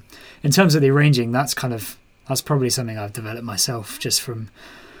in terms of the arranging, that's probably something I've developed myself just from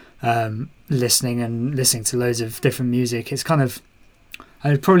listening to loads of different music. It's kind of,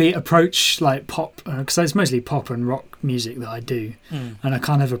 I would probably approach like pop, because it's mostly pop and rock music that I do, and I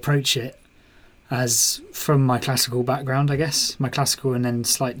kind of approach it as from my classical background, I guess, my classical and then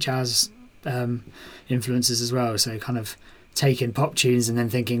slight jazz influences as well. So kind of taking pop tunes and then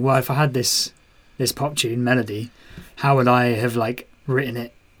thinking, well, if I had this pop tune melody, how would I have like written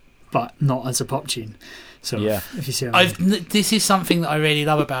it, but not as a pop tune? So if you see what I mean. This is something that I really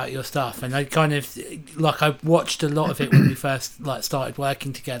love about your stuff, and I kind of like, I watched a lot of it when we first like started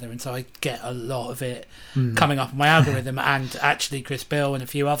working together, and so I get a lot of it coming up on my algorithm, and actually Chris Bill and a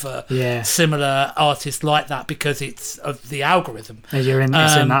few other similar artists like that, because it's of the algorithm. And you're in,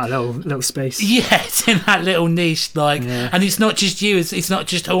 it's in that little space. Yeah, it's in that little niche, like, and it's not just you, it's not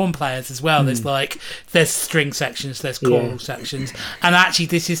just horn players as well. There's string sections, there's choral sections, and actually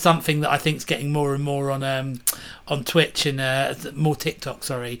this is something that I think is getting more and more on Twitch and more TikTok,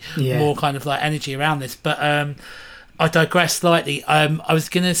 more kind of like energy around this. But I digress slightly. I was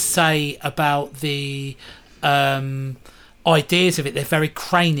going to say about the ideas of it. They're very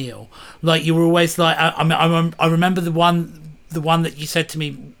cranial. Like, you were always like, I remember the one that you said to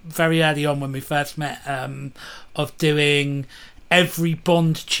me very early on when we first met, of doing every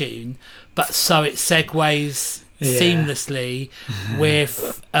Bond tune, but so it segues seamlessly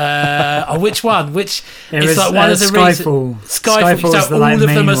with which one? Which it's like one of the Skyfall. Skyfall. So all of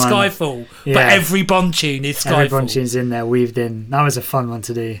them are Skyfall, but every Bond tune is Skyfall. Every Bond tune's in there, weaved in. That was a fun one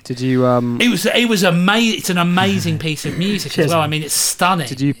to do. Did you? It was amazing. It's an amazing piece of music as well. I mean, it's stunning.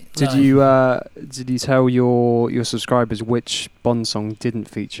 Did you tell your subscribers which Bond song didn't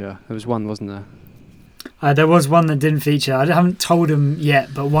feature? There was one, wasn't there? There was one that didn't feature. I haven't told them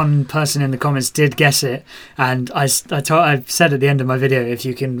yet, but one person in the comments did guess it, and I said at the end of my video, if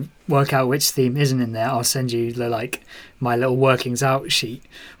you can work out which theme isn't in there, I'll send you my little workings out sheet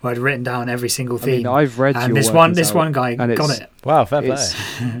where I'd written down every single theme. I mean, I've read and your this one guy got it. Wow, fair play.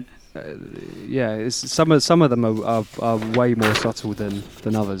 It's some of them are way more subtle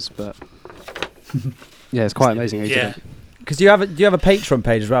than others, but yeah, it's quite amazing. Because do you have a Patreon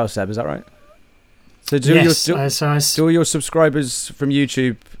page as well, Seb? Is that right? So do all your subscribers from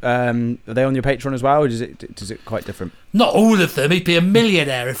YouTube, are they on your Patreon as well, or does it quite different? Not all of them. He'd be a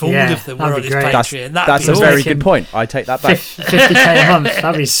millionaire if all of them were on his Patreon. That's a very good point. I take that back. 50k a month.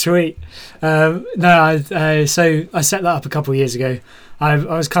 That'd be sweet. So I set that up a couple of years ago. I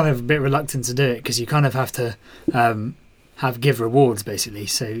was kind of a bit reluctant to do it because you kind of have to give rewards basically.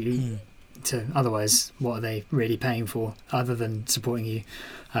 So otherwise, what are they really paying for other than supporting you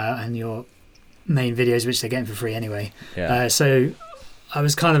and your main videos, which they're getting for free anyway? So I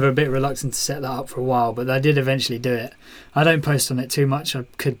was kind of a bit reluctant to set that up for a while, but I did eventually do it. I don't post on it too much. I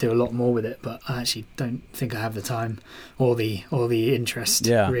could do a lot more with it, but I actually don't think I have the time or the interest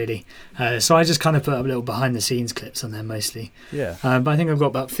really. So I just kind of put up little behind the scenes clips on there mostly. But I think I've got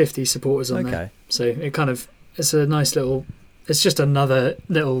about 50 supporters on there. So it's a nice little, it's just another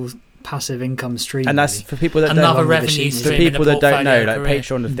little passive income stream, and that's for people that another don't revenue stream. For people that don't know, like career.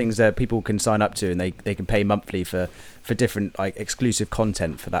 Patreon, the things that people can sign up to, and they can pay monthly for different like exclusive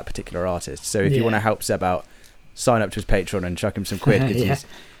content for that particular artist. So if you want to help Seb out, sign up to his Patreon and chuck him some quid.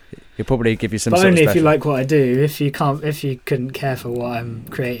 He'll probably give you some. But sort only of if you like what I do. If you couldn't care for what I'm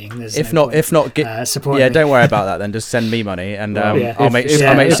creating, there's support. Don't worry about that. Then just send me money, and I'll make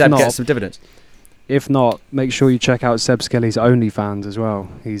Seb get some dividends. If not, make sure you check out Seb Skelly's OnlyFans as well.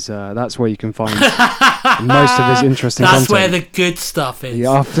 He's that's where you can find most of his interesting content. That's where the good stuff is. You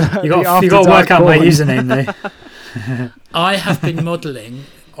got to work out my username though. I have been modelling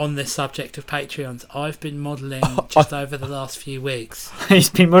on this subject of Patreons. I've been modelling just over the last few weeks. He's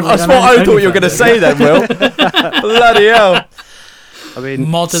been modelling. That's what I thought you were going to say then, Will. Bloody hell. I mean,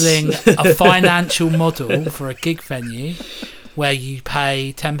 modelling a financial model for a gig venue where you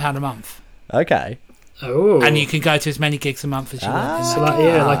pay £10 a month. Okay. Oh. And you can go to as many gigs a month as you want. So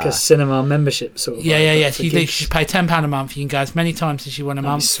like a cinema membership sort of. Yeah. So you just pay £10 a month. You can go as many times as you want a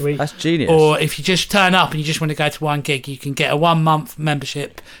month. Sweet. That's genius. Or if you just turn up and you just want to go to one gig, you can get a 1 month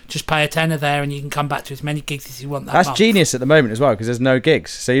membership. Just pay a tenner there, and you can come back to as many gigs as you want that month. That's genius at the moment as well, because there's no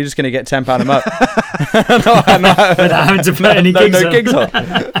gigs. So you're just going to get £10 a month. Without having to put any gigs on.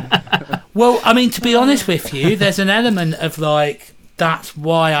 Well, I mean, to be honest with you, there's an element of like. That's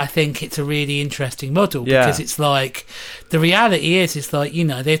why I think it's a really interesting model, because it's like the reality is like, you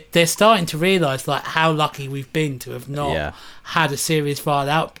know, they're starting to realise like how lucky we've been to have not had a serious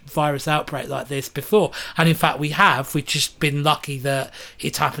virus outbreak like this before. And in fact we've just been lucky that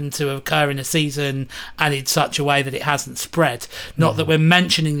it's happened to occur in a season and in such a way that it hasn't spread. Not that we're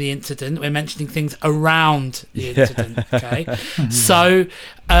mentioning the incident, we're mentioning things around the incident. Okay.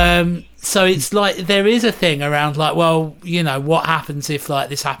 So it's like there is a thing around like, well, you know, what happens if like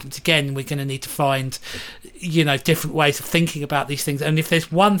this happens again? We're going to need to find, you know, different ways of thinking about these things. And if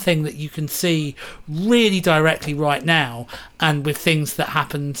there's one thing that you can see really directly right now, and with things that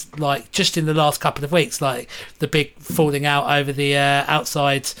happened like just in the last couple of weeks, like the big falling out over the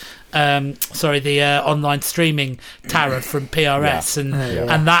online streaming tariff from PRS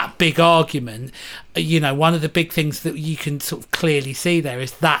and that big argument, you know, one of the big things that you can sort of clearly see there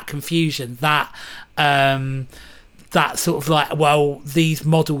is that confusion, that sort of like, well, these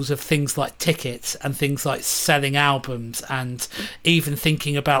models of things like tickets and things like selling albums and even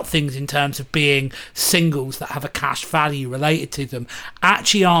thinking about things in terms of being singles that have a cash value related to them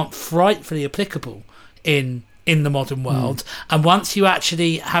actually aren't frightfully applicable in the modern world. And once you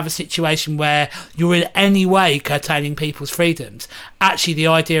actually have a situation where you're in any way curtailing people's freedoms, actually the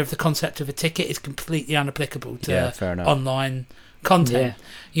idea of the concept of a ticket is completely unapplicable to online content.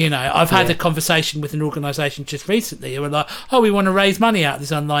 You know, I've had a conversation with an organisation just recently who were like, oh, we want to raise money out of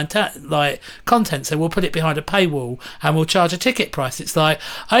this online content, so we'll put it behind a paywall and we'll charge a ticket price. It's like,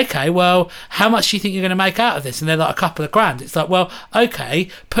 okay, well, how much do you think you're going to make out of this? And they're like, a couple of grand. It's like, well, okay,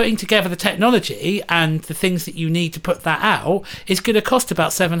 putting together the technology and the things that you need to put that out is going to cost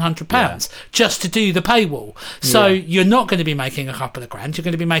about £700 just to do the paywall. So you're not going to be making a couple of grand, you're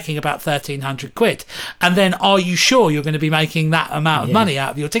going to be making about £1,300. And then are you sure you're going to be making that amount of money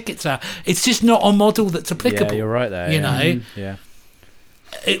out of your tickets? It's just not a model that's applicable. Yeah, you're right there. You know,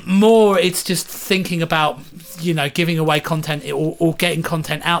 it's just thinking about, you know, giving away content or getting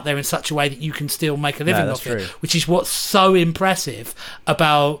content out there in such a way that you can still make a living off it, which is what's so impressive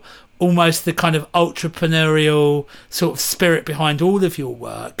about almost the kind of entrepreneurial sort of spirit behind all of your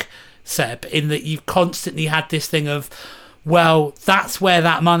work, Seb, in that you've constantly had this thing of, well, that's where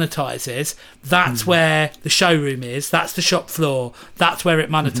that monetizes, that's where the showroom is, that's the shop floor, that's where it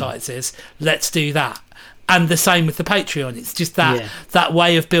monetizes, let's do that. And the same with the Patreon. It's just that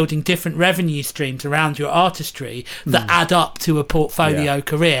way of building different revenue streams around your artistry that add up to a portfolio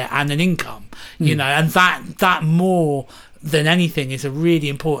career and an income, you know, and that more than anything is a really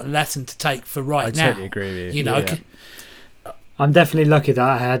important lesson to take for now. I totally agree with you. You know, I'm definitely lucky that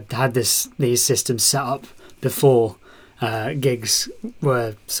I had these systems set up before gigs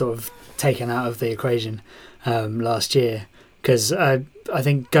were sort of taken out of the equation last year, because I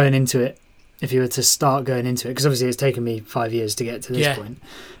think going into it, if you were to start going into it, because obviously it's taken me 5 years to get to this point,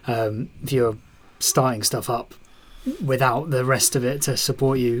 if you're starting stuff up without the rest of it to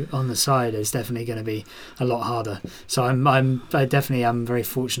support you on the side, it's definitely going to be a lot harder. So I definitely am very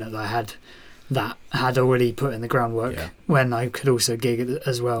fortunate that I had already put in the groundwork when I could also gig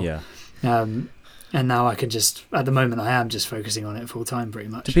as well. And now I can just, at the moment, I am just focusing on it full time, pretty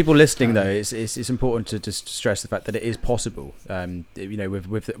much. To people listening, though, it's important to just stress the fact that it is possible. You know,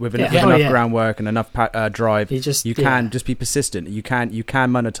 with enough groundwork and enough drive, you can just be persistent. You can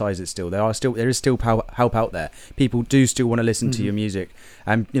monetize it still. There is still help out there. People do still want to listen to your music,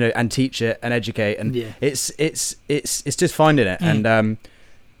 and you know, and teach it and educate. And it's just finding it. And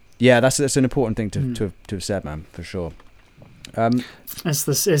that's an important thing to have said, man, for sure. It's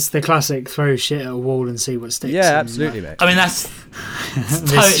the classic throw shit at a wall and see what sticks. Yeah, absolutely, mate. I mean, that's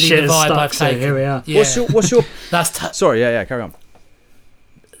totally the vibe I've taken. So here we are. Yeah. What's your? Sorry, carry on.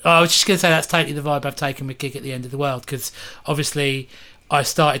 I was just going to say that's totally the vibe I've taken with Gig at the End of the World, because obviously I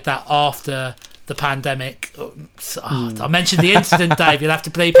started that after the pandemic. I mentioned the incident, Dave. You'll have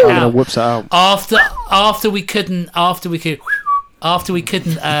to bleep it out. Whoops it out. After we couldn't go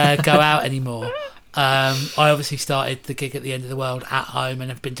out anymore. I obviously started the Gig at the End of the World at home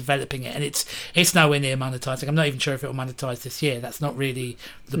and have been developing it, and it's nowhere near monetizing. I'm not even sure if it will monetize this year. That's not really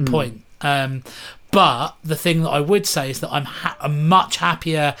the point. But the thing that I would say is that I'm much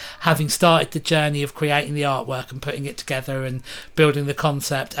happier having started the journey of creating the artwork and putting it together and building the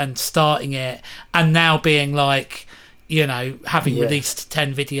concept and starting it, and now being like, you know, having released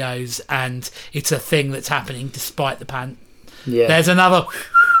 10 videos and it's a thing that's happening despite the There's another...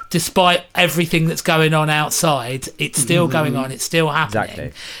 Despite everything that's going on outside, it's still going on. It's still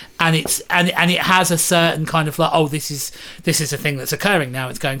happening, and it has a certain kind of like, oh, this is a thing that's occurring now.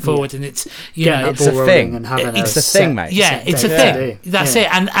 It's going forward, and it's it's a thing. It's a thing, mate. Yeah, it's a thing. That's it.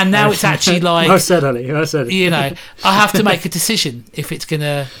 And now it's actually like, well said, Ali. Well said. You know, I have to make a decision if it's going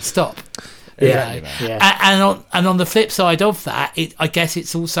to stop. And on the flip side of that, I guess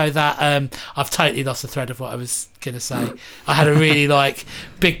it's also that I've totally lost the thread of what I was going to say. I had a really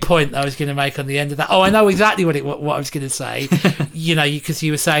big point that I was going to make on the end of that. Oh, I know exactly what I was going to say. You know, because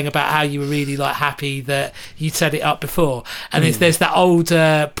you were saying about how you were really happy that you'd set it up before, and there's that old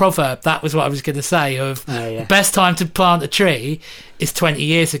proverb. That was what I was going to say. Of best time to plant a tree is 20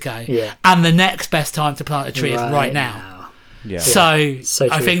 years ago, and the next best time to plant a tree is right now. Yeah. So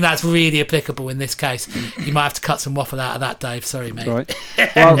I think that's really applicable in this case. You might have to cut some waffle out of that, Dave. Sorry, mate. Right.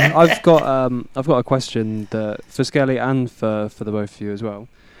 Well, I've got a question for Skelly and for the both of you as well.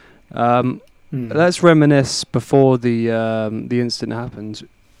 Let's reminisce before the incident happened.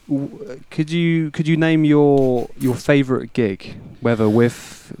 Could you name your favourite gig, whether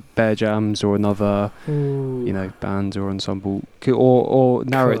with Bear Jams or another, band or ensemble, or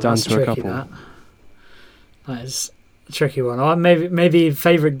narrow it down to a couple? That is tricky one. Maybe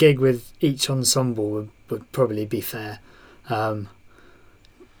favourite gig with each ensemble would probably be fair, because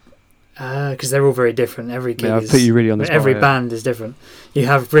they're all very different. Every gig I've put you really on the spot. Every band is different. You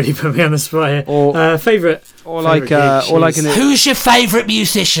have really put me on the spot here. Who's your favourite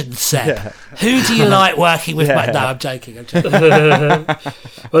musician, Seb? Yeah. Who do you like working with? No, I'm joking.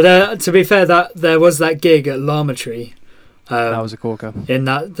 Well, to be fair, that there was that gig at Llama-Tree. That was a corker. In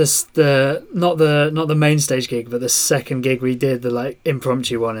that not the main stage gig, but the second gig we did, the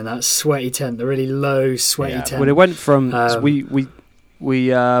impromptu one in that sweaty tent, the really low sweaty tent. When it went from I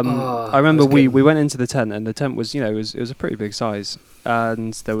remember we went into the tent, and the tent was it was a pretty big size,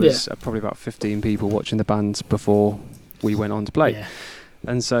 and there was probably about 15 people watching the band before we went on to play. Yeah.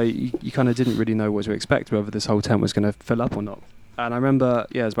 And so you kind of didn't really know what to expect, whether this whole tent was going to fill up or not. And I remember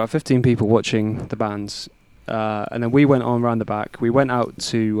it was about 15 people watching the bands. And then we went on around the back. We went out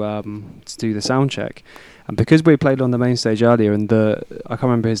to do the sound check, and because we played on the main stage earlier, and I can't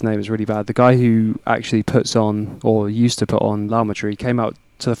remember his name, it's really bad. The guy who actually puts on or used to put on Llama-Tree came out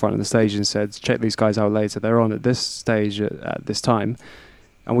to the front of the stage and said, "Check these guys out later. They're on at this stage at this time.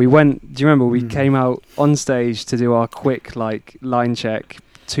 And we went. Do you remember we came out on stage to do our quick line check,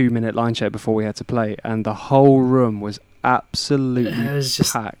 2-minute line check before we had to play, and the whole room was absolutely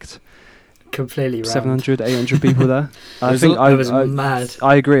packed. Completely 700, 800 people there. I was mad.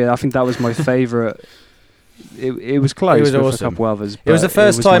 I agree. I think that was my favourite. It was close. It was awesome. A couple others. It was the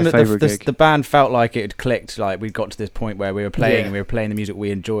first time that the band felt like it had clicked. Like we got to this point where we were playing and we were playing the music we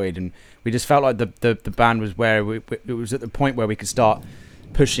enjoyed, and we just felt like the band was where it was at the point where we could start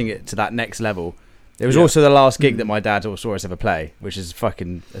pushing it to that next level. It was also the last gig that my dad saw us ever play, which is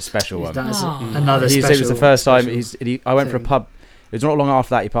fucking a special one. That's another special. It was the first time. I went for a pub. It was not long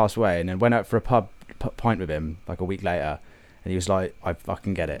after that he passed away, and then went out for a pub pint with him like a week later, and he was like, "I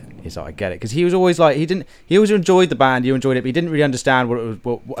fucking get it." He's like, "I get it," because he was always like, he always enjoyed the band, he enjoyed it, but he didn't really understand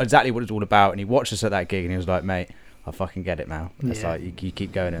exactly what it was all about. And he watched us at that gig, and he was like, "Mate, I fucking get it now." It's like you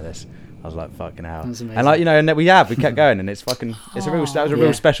keep going at this. I was like, "Fucking hell!" And and we kept going, and it's fucking. That was a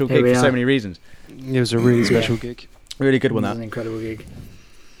real special gig for so many reasons. It was a really special gig, really good one. It was an incredible gig.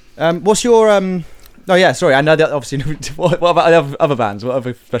 What's your Oh yeah, sorry. I know that obviously. What about other bands? What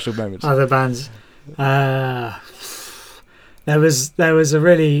other special moments? Other bands. There was a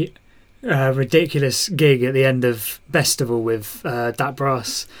really ridiculous gig at the end of Festival with Dat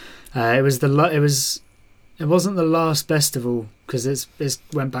Brass. It wasn't the last Festival because it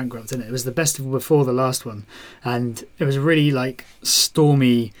went bankrupt, didn't it? It was the Festival before the last one, and it was a really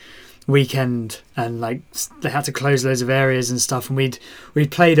stormy weekend, and they had to close loads of areas and stuff. And we'd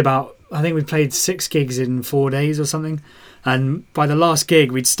played I think we played 6 gigs in 4 days or something. And by the last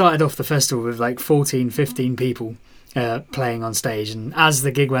gig, we'd started off the festival with 14, 15 people playing on stage. And as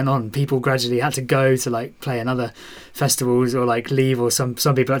the gig went on, people gradually had to go to play in other festivals or leave, or some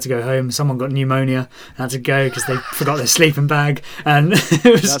people had to go home. Someone got pneumonia and had to go because they forgot their sleeping bag. And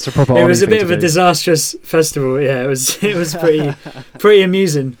it was a bit of a disastrous festival. Yeah, it was pretty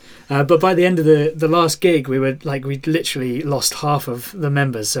amusing. But by the end of the last gig, we'd literally lost half of the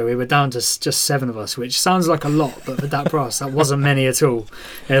members, so we were down to just 7 of us, which sounds like a lot, but for Dat Brass, that wasn't many at all.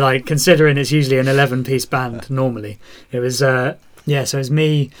 Considering it's usually an 11-piece band normally, it was so it was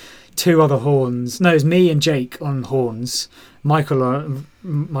me, 2 other horns. No, it was me and Jake on horns, Michael on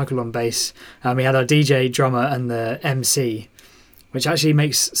bass, and we had our DJ, drummer, and the MC. Which actually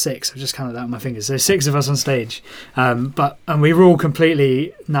makes 6. I've just counted that on my fingers. So 6 of us on stage. And we were all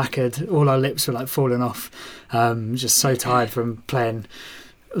completely knackered. All our lips were falling off. Just so tired from playing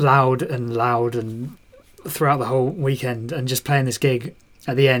loud and throughout the whole weekend, and just playing this gig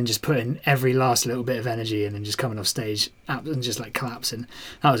at the end, just putting every last little bit of energy in, and just coming off stage and just collapsing.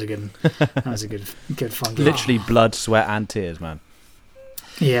 That was a good fun gig. Literally blood, sweat and tears, man.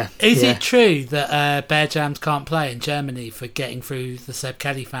 Yeah. Is it true that Bear Jams can't play in Germany for getting through the Seb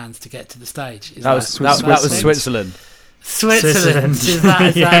Kelly fans to get to the stage? That was Switzerland. Switzerland. Is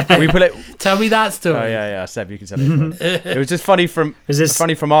that we put it. Tell me that story. Oh yeah, Seb, you can tell it. It was just funny from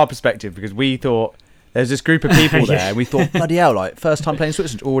our perspective, because we thought there's this group of people there, and we thought, bloody hell, first time playing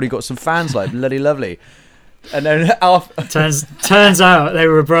Switzerland, already got some fans, bloody lovely. And then turns out they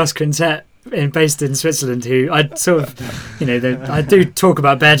were a brass quintet based in Switzerland, who I'd sort of, I do talk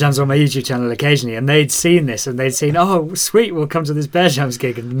about Bear Jams on my YouTube channel occasionally, and they'd seen this and they'd seen, oh sweet, we'll come to this Bear Jams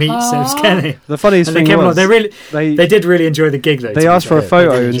gig and meet Seb Skelly. The funniest thing was they did really enjoy the gig though. They asked for a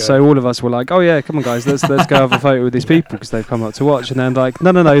photo, and so all of us were like, oh yeah, come on guys, let's go have a photo with these people because they've come up to watch. And then no,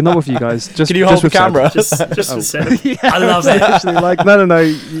 not with you guys. Just can you hold the camera? Just with Seb. Yeah, I love it. Actually, no,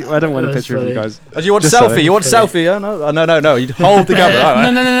 I don't want a picture of you guys. Oh, do you want a selfie? You want a selfie? No. You hold the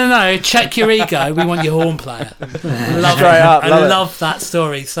camera. No. Check your ego. We want your horn player. I love that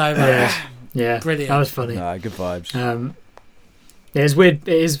story so much. Yeah, brilliant. That was funny. Good vibes. It's weird.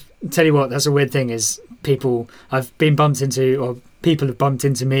 It is. Tell you what, that's a weird thing. Is I've been bumped into, or people have bumped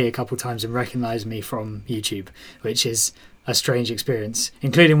into me a couple of times and recognised me from YouTube, which is a strange experience,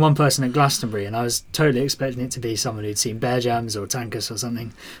 including one person at Glastonbury, and I was totally expecting it to be someone who'd seen Bear Jams or Tankus or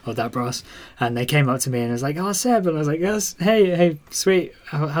something, or Dat Brass, and they came up to me and was like, oh Seb, and I was like, yes, hey sweet,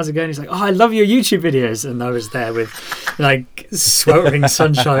 how's it going? He's like, oh, I love your YouTube videos, and I was there with sweltering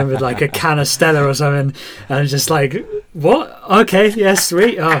sunshine with a can of Stella or something, and I was just like, what? Okay, yeah,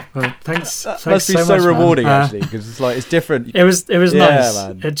 sweet. Oh, well, thanks. That must be so much, rewarding actually, because it's different. It was nice.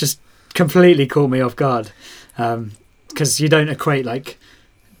 Man. It just completely caught me off guard. Because you don't equate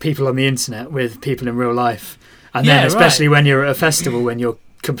people on the internet with people in real life, and then especially when you're at a festival, when you're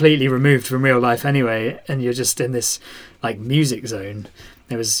completely removed from real life anyway, and you're just in this music zone.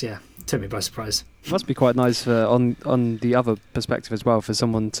 It was took me by surprise. It must be quite nice on the other perspective as well, for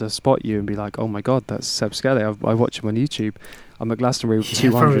someone to spot you and be like, oh my god, that's Seb Skelly. I watch him on YouTube. I'm at Glastonbury with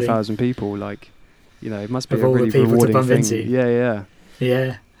 200,000 people. It must be a really rewarding thing. Yeah.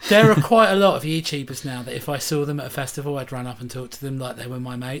 Yeah. There are quite a lot of YouTubers now that if I saw them at a festival, I'd run up and talk to them like they were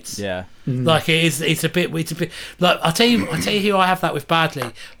my mates. Yeah. Like it's a bit like I'll tell you who I have that with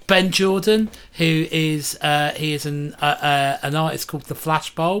badly. Ben Jordan, who is he is an artist called The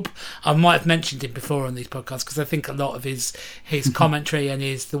Flashbulb. I might have mentioned him before on these podcasts because I think a lot of his commentary and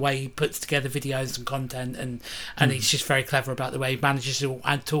the way he puts together videos and content and he's just very clever about the way he manages it all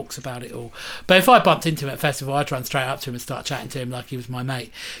and talks about it all. But if I bumped into him at a festival, I'd run straight up to him and start chatting to him like he was my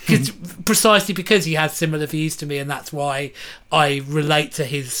mate. Precisely because he has similar views to me, and that's why I relate to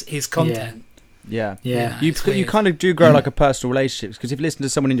his content. Yeah. You kind of do grow like a personal relationship because if you listen to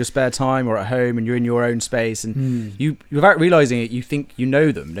someone in your spare time or at home and you're in your own space and you without realising it, you think you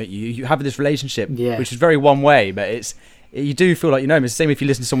know them, don't you? You have this relationship which is very one way, but you do feel like you know them. It's the same if you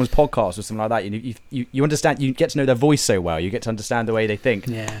listen to someone's podcast or something like that. You understand, you get to know their voice so well, you get to understand the way they think.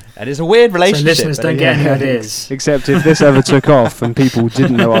 Yeah. And it's a weird relationship. So listeners don't get any ideas. Except if this ever took off and people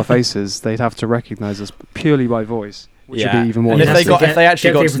didn't know our faces, they'd have to recognise us purely by voice. Which would be even more. And if they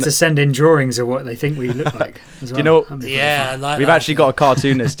actually got people to send in drawings of what they think we look like. As well. You know, we've actually got a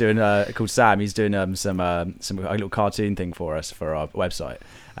cartoonist doing called Sam. He's doing some a little cartoon thing for us for our website.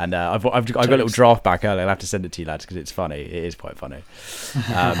 And I've got a little draft back earlier. I'll have to send it to you lads because it's funny. It is quite funny.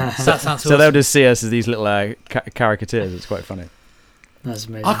 That sounds awesome. So they'll just see us as these little caricatures. It's quite funny. That's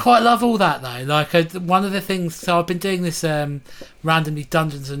amazing. I quite love all that though. Like one of the things. So I've been doing this randomly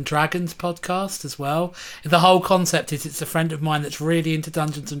Dungeons and Dragons podcast as well. The whole concept is it's a friend of mine that's really into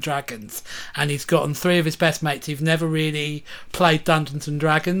Dungeons and Dragons, and he's gotten 3 of his best mates who've never really played Dungeons and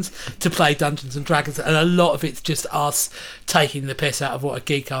Dragons to play Dungeons and Dragons, and a lot of it's just us taking the piss out of what a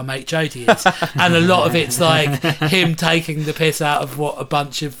geek our mate Jody is, and a lot of it's like him taking the piss out of what a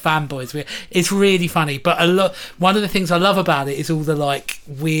bunch of fanboys we are. It's really funny, but one of the things I love about it is all the like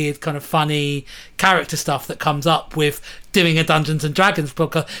weird kind of funny character stuff that comes up with doing a Dungeons and Dragons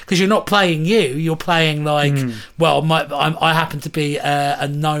podcast, because you're not playing you're playing like I happen to be a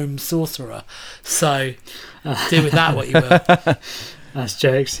gnome sorcerer, so do with that what you will. That's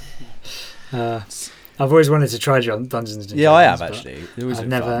jokes. I've always wanted to try Dungeons and Dragons. Yeah, I have actually. I've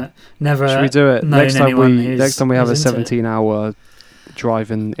never. Should we do it next time we have a 17-hour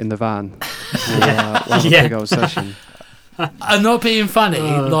drive in the van? We'll have a big old session. And not being funny,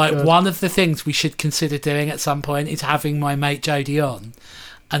 one of the things we should consider doing at some point is having my mate Jody on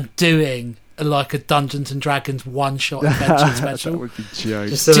and doing like a Dungeons and Dragons one-shot adventure special. That would be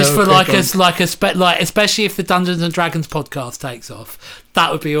jokes. Just for especially if the Dungeons and Dragons podcast takes off,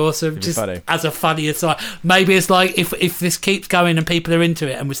 that would be awesome. Just funny. As a funny aside, maybe it's like if this keeps going and people are into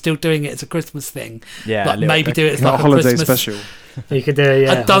it and we're still doing it as a Christmas thing. Yeah, like maybe do it as like a holiday Christmas special. You could do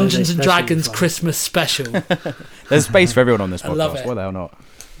a Dungeons and Dragons Christmas special. There's space for everyone on this podcast. I love it. Why the hell not?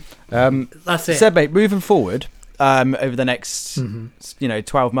 That's it. Seb, mate, moving forward over the next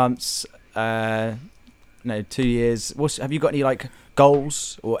 12 months, 2 years. Have you got any like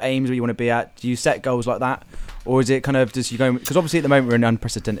goals or aims where you want to be at? Do you set goals like that, or is it kind of just you go? Because obviously at the moment we're in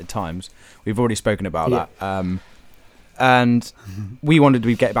unprecedented times. We've already spoken about that. And we wanted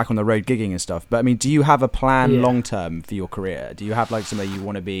to get back on the road gigging and stuff. But I mean, do you have a plan long term for your career? Do you have like somewhere you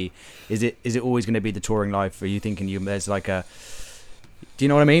want to be? Is it always going to be the touring life? Or are you thinking there's like a? Do you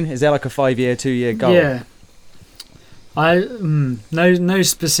know what I mean? Is there like a 5-year, 2-year goal? Yeah. No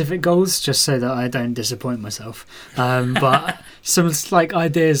specific goals, just so that I don't disappoint myself. But some like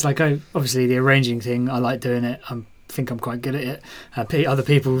ideas, like obviously the arranging thing. I like doing it. I think I'm quite good at it. Other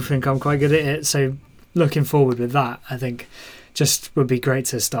people think I'm quite good at it. So looking forward with that, I think just would be great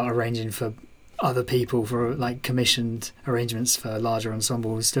to start arranging for other people for like commissioned arrangements for larger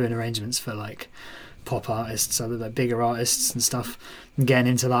ensembles, doing arrangements for like pop artists, other like bigger artists and stuff. And getting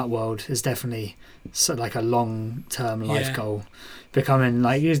into that world is definitely sort of like a long-term life goal. Becoming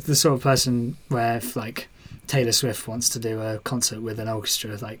like you're the sort of person where if like Taylor Swift wants to do a concert with an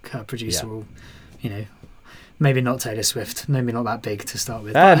orchestra, like her producer will, maybe not Taylor Swift, maybe not that big to start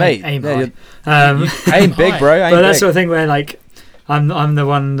with. Mate, aim high. Aim big, bro. But that sort of thing where like I'm the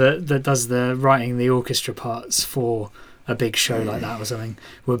one that does the writing the orchestra parts for a big show like that or something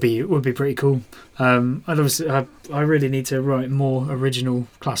would be pretty cool. I really need to write more original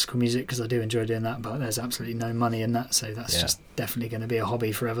classical music because I do enjoy doing that, but there's absolutely no money in that, so that's just definitely going to be a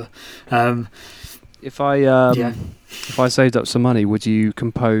hobby forever. If I saved up some money, would you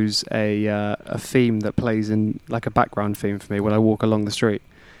compose a theme that plays in like a background theme for me when I walk along the street?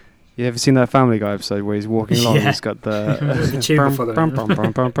 You ever seen that Family Guy episode where he's walking along and he's got the tuba for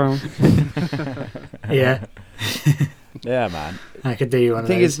them? Yeah. Yeah, man. I could do one of those.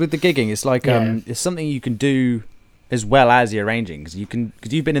 The thing is with the gigging, it's like it's something you can do as well as the arranging, because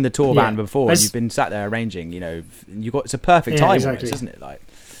you've been in the tour band before, and you've been sat there arranging. It's a perfect time, exactly. Isn't it? Like,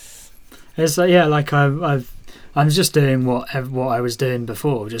 it's like I'm just doing what I was doing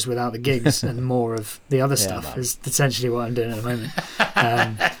before, just without the gigs and more of the other stuff. Man. Is essentially what I'm doing at the moment.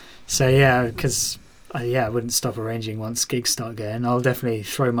 Because I wouldn't stop arranging once gigs start going. I'll definitely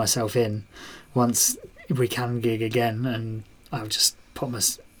throw myself in once we can gig again, and I'll just put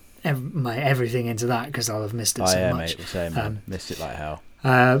my everything into that, because I'll have missed it so much. Mate, same, missed it like hell.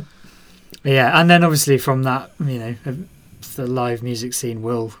 And then obviously from that, the live music scene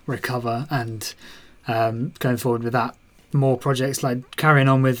will recover, and going forward with that, more projects, like carrying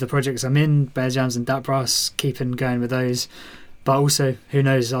on with the projects I'm in, Bear Jams and Dat Brass, keeping going with those. But also, who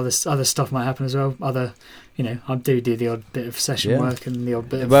knows, other stuff might happen as well. I do the odd bit of session work and the odd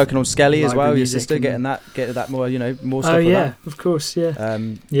bit of working on Skelly as well. Your sister getting that more, more stuff. Oh yeah, of course, yeah.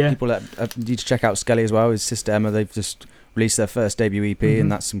 People that need to check out Skelly as well. His sister Emma, they've just released their first debut EP,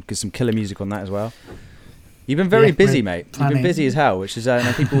 and that's some killer music on that as well. You've been very busy, mate. Planning. You've been busy as hell, which is I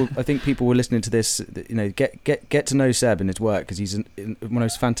think people were listening to this. Get to know Seb and his work, because he's one of the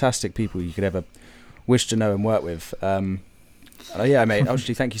most fantastic people you could ever wish to know and work with. Mate.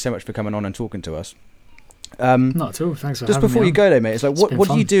 Obviously, thank you so much for coming on and talking to us. Not at all. Thanks for just having before me you go, though, mate. It's like, what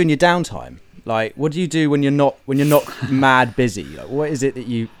do you do in your downtime? Like, what do you do when you're not mad busy? Like, what is it that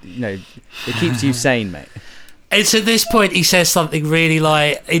it keeps you sane, mate? It's at this point he says something really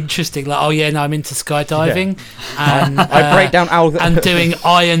like interesting, like, I'm into skydiving, and I break down and doing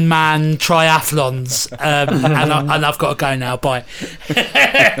Ironman triathlons, and I've got to go now. Bye.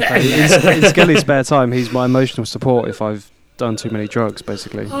 In Skelly's spare time, he's my emotional support if I've done too many drugs,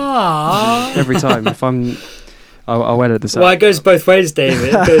 basically. Aww. Every time, if I'll edit this out. Well, it goes both ways,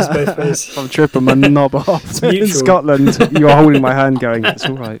 David. It goes both ways. I'm tripping my knob off. In Scotland, you're holding my hand going, it's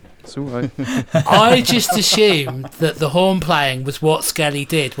all right. It's all right. I just assumed that the horn playing was what Skelly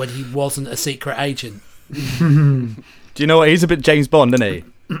did when he wasn't a secret agent. Do you know what? He's a bit James Bond, isn't he?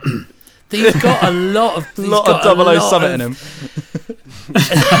 He's got a lot of 00 Summit in him.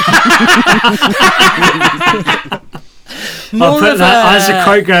 I'll put that as a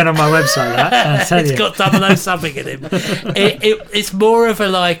quote going on my website. It's got 00 something in him. It's more of a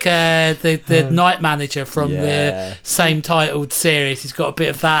the night manager from the same titled series. He's got a bit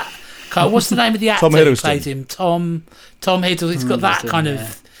of that. What's the name of the actor who plays him? Tom Hiddleston. He's got that kind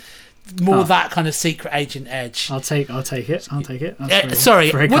of that kind of secret agent edge. I'll take it.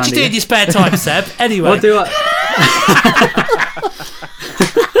 Sorry, what do you do in your spare time, Seb? Anyway, what do I?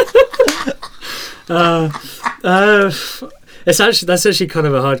 That's actually kind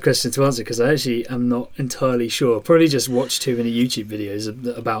of a hard question to answer, because I actually am not entirely sure. Probably just watch too many YouTube videos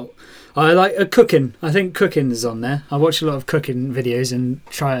about. I like cooking. I think cooking is on there. I watch a lot of cooking videos and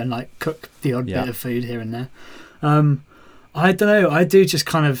try and cook the odd bit of food here and there. I don't know. I do just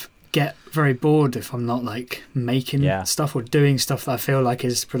kind of get very bored if I'm not making stuff or doing stuff that I feel like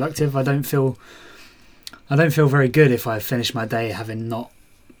is productive. I don't feel very good if I finish my day having not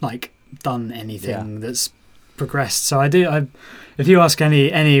done anything that's progressed. So if you ask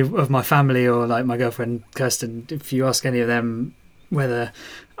any of my family or my girlfriend Kirsten, if you ask any of them whether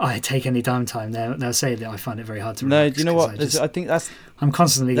I take any downtime, they'll say that I find it very hard to relax. No, do you know what? I think I'm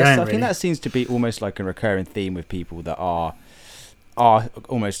constantly going. I think that seems to be almost like a recurring theme with people that are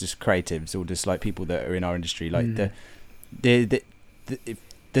almost just creatives, or just people that are in our industry.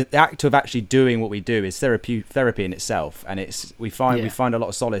 The act of actually doing what we do is therapy in itself, and we find a lot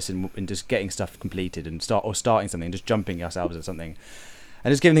of solace in just getting stuff completed and starting something, just jumping ourselves at something,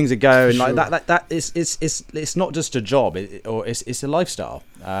 and just giving things a go. And that it's not just a job, it's a lifestyle.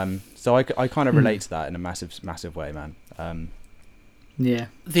 So I kind of relate to that in a massive way, man.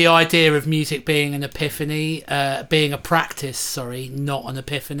 The idea of music being an epiphany, being a practice, not an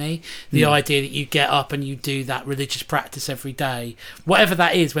epiphany. The idea that you get up and you do that religious practice every day, whatever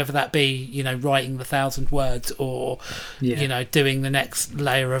that is, whether that be, writing the 1,000 words or, doing the next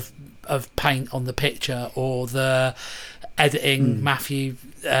layer of paint on the picture, or the editing Matthew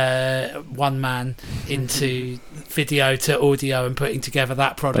one man into video to audio and putting together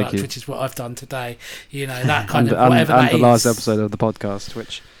that product, which is what I've done today. That kind of whatever that is. And the last episode of the podcast,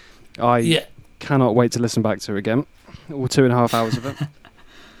 which I cannot wait to listen back to again. All 2.5 hours of it.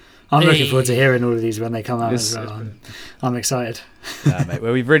 I'm looking forward to hearing all of these when they come out as well. I'm excited. Mate.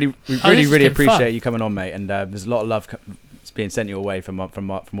 Well, we really appreciate you coming on, mate. And there's a lot of love being sent your way from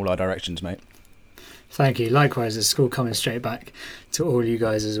all our directions, mate. Thank you. Likewise, it's cool coming straight back to all you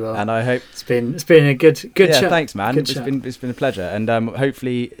guys as well. And I hope it's been a good chat. Thanks, man. It's been a pleasure. And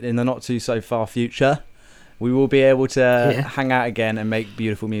hopefully, in the not too so far future, we will be able to hang out again and make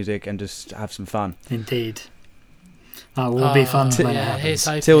beautiful music and just have some fun. Indeed. That will be fun when it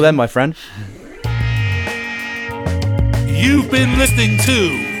happens. Till then, my friend. You've been listening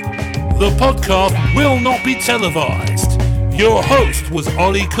to The Podcast Will Not Be Televised. Your host was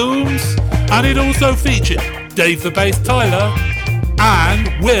Ollie Coombs, and it also featured Dave the Bass Tyler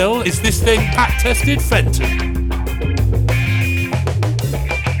and Will Is This Thing Pack Tested Fenton.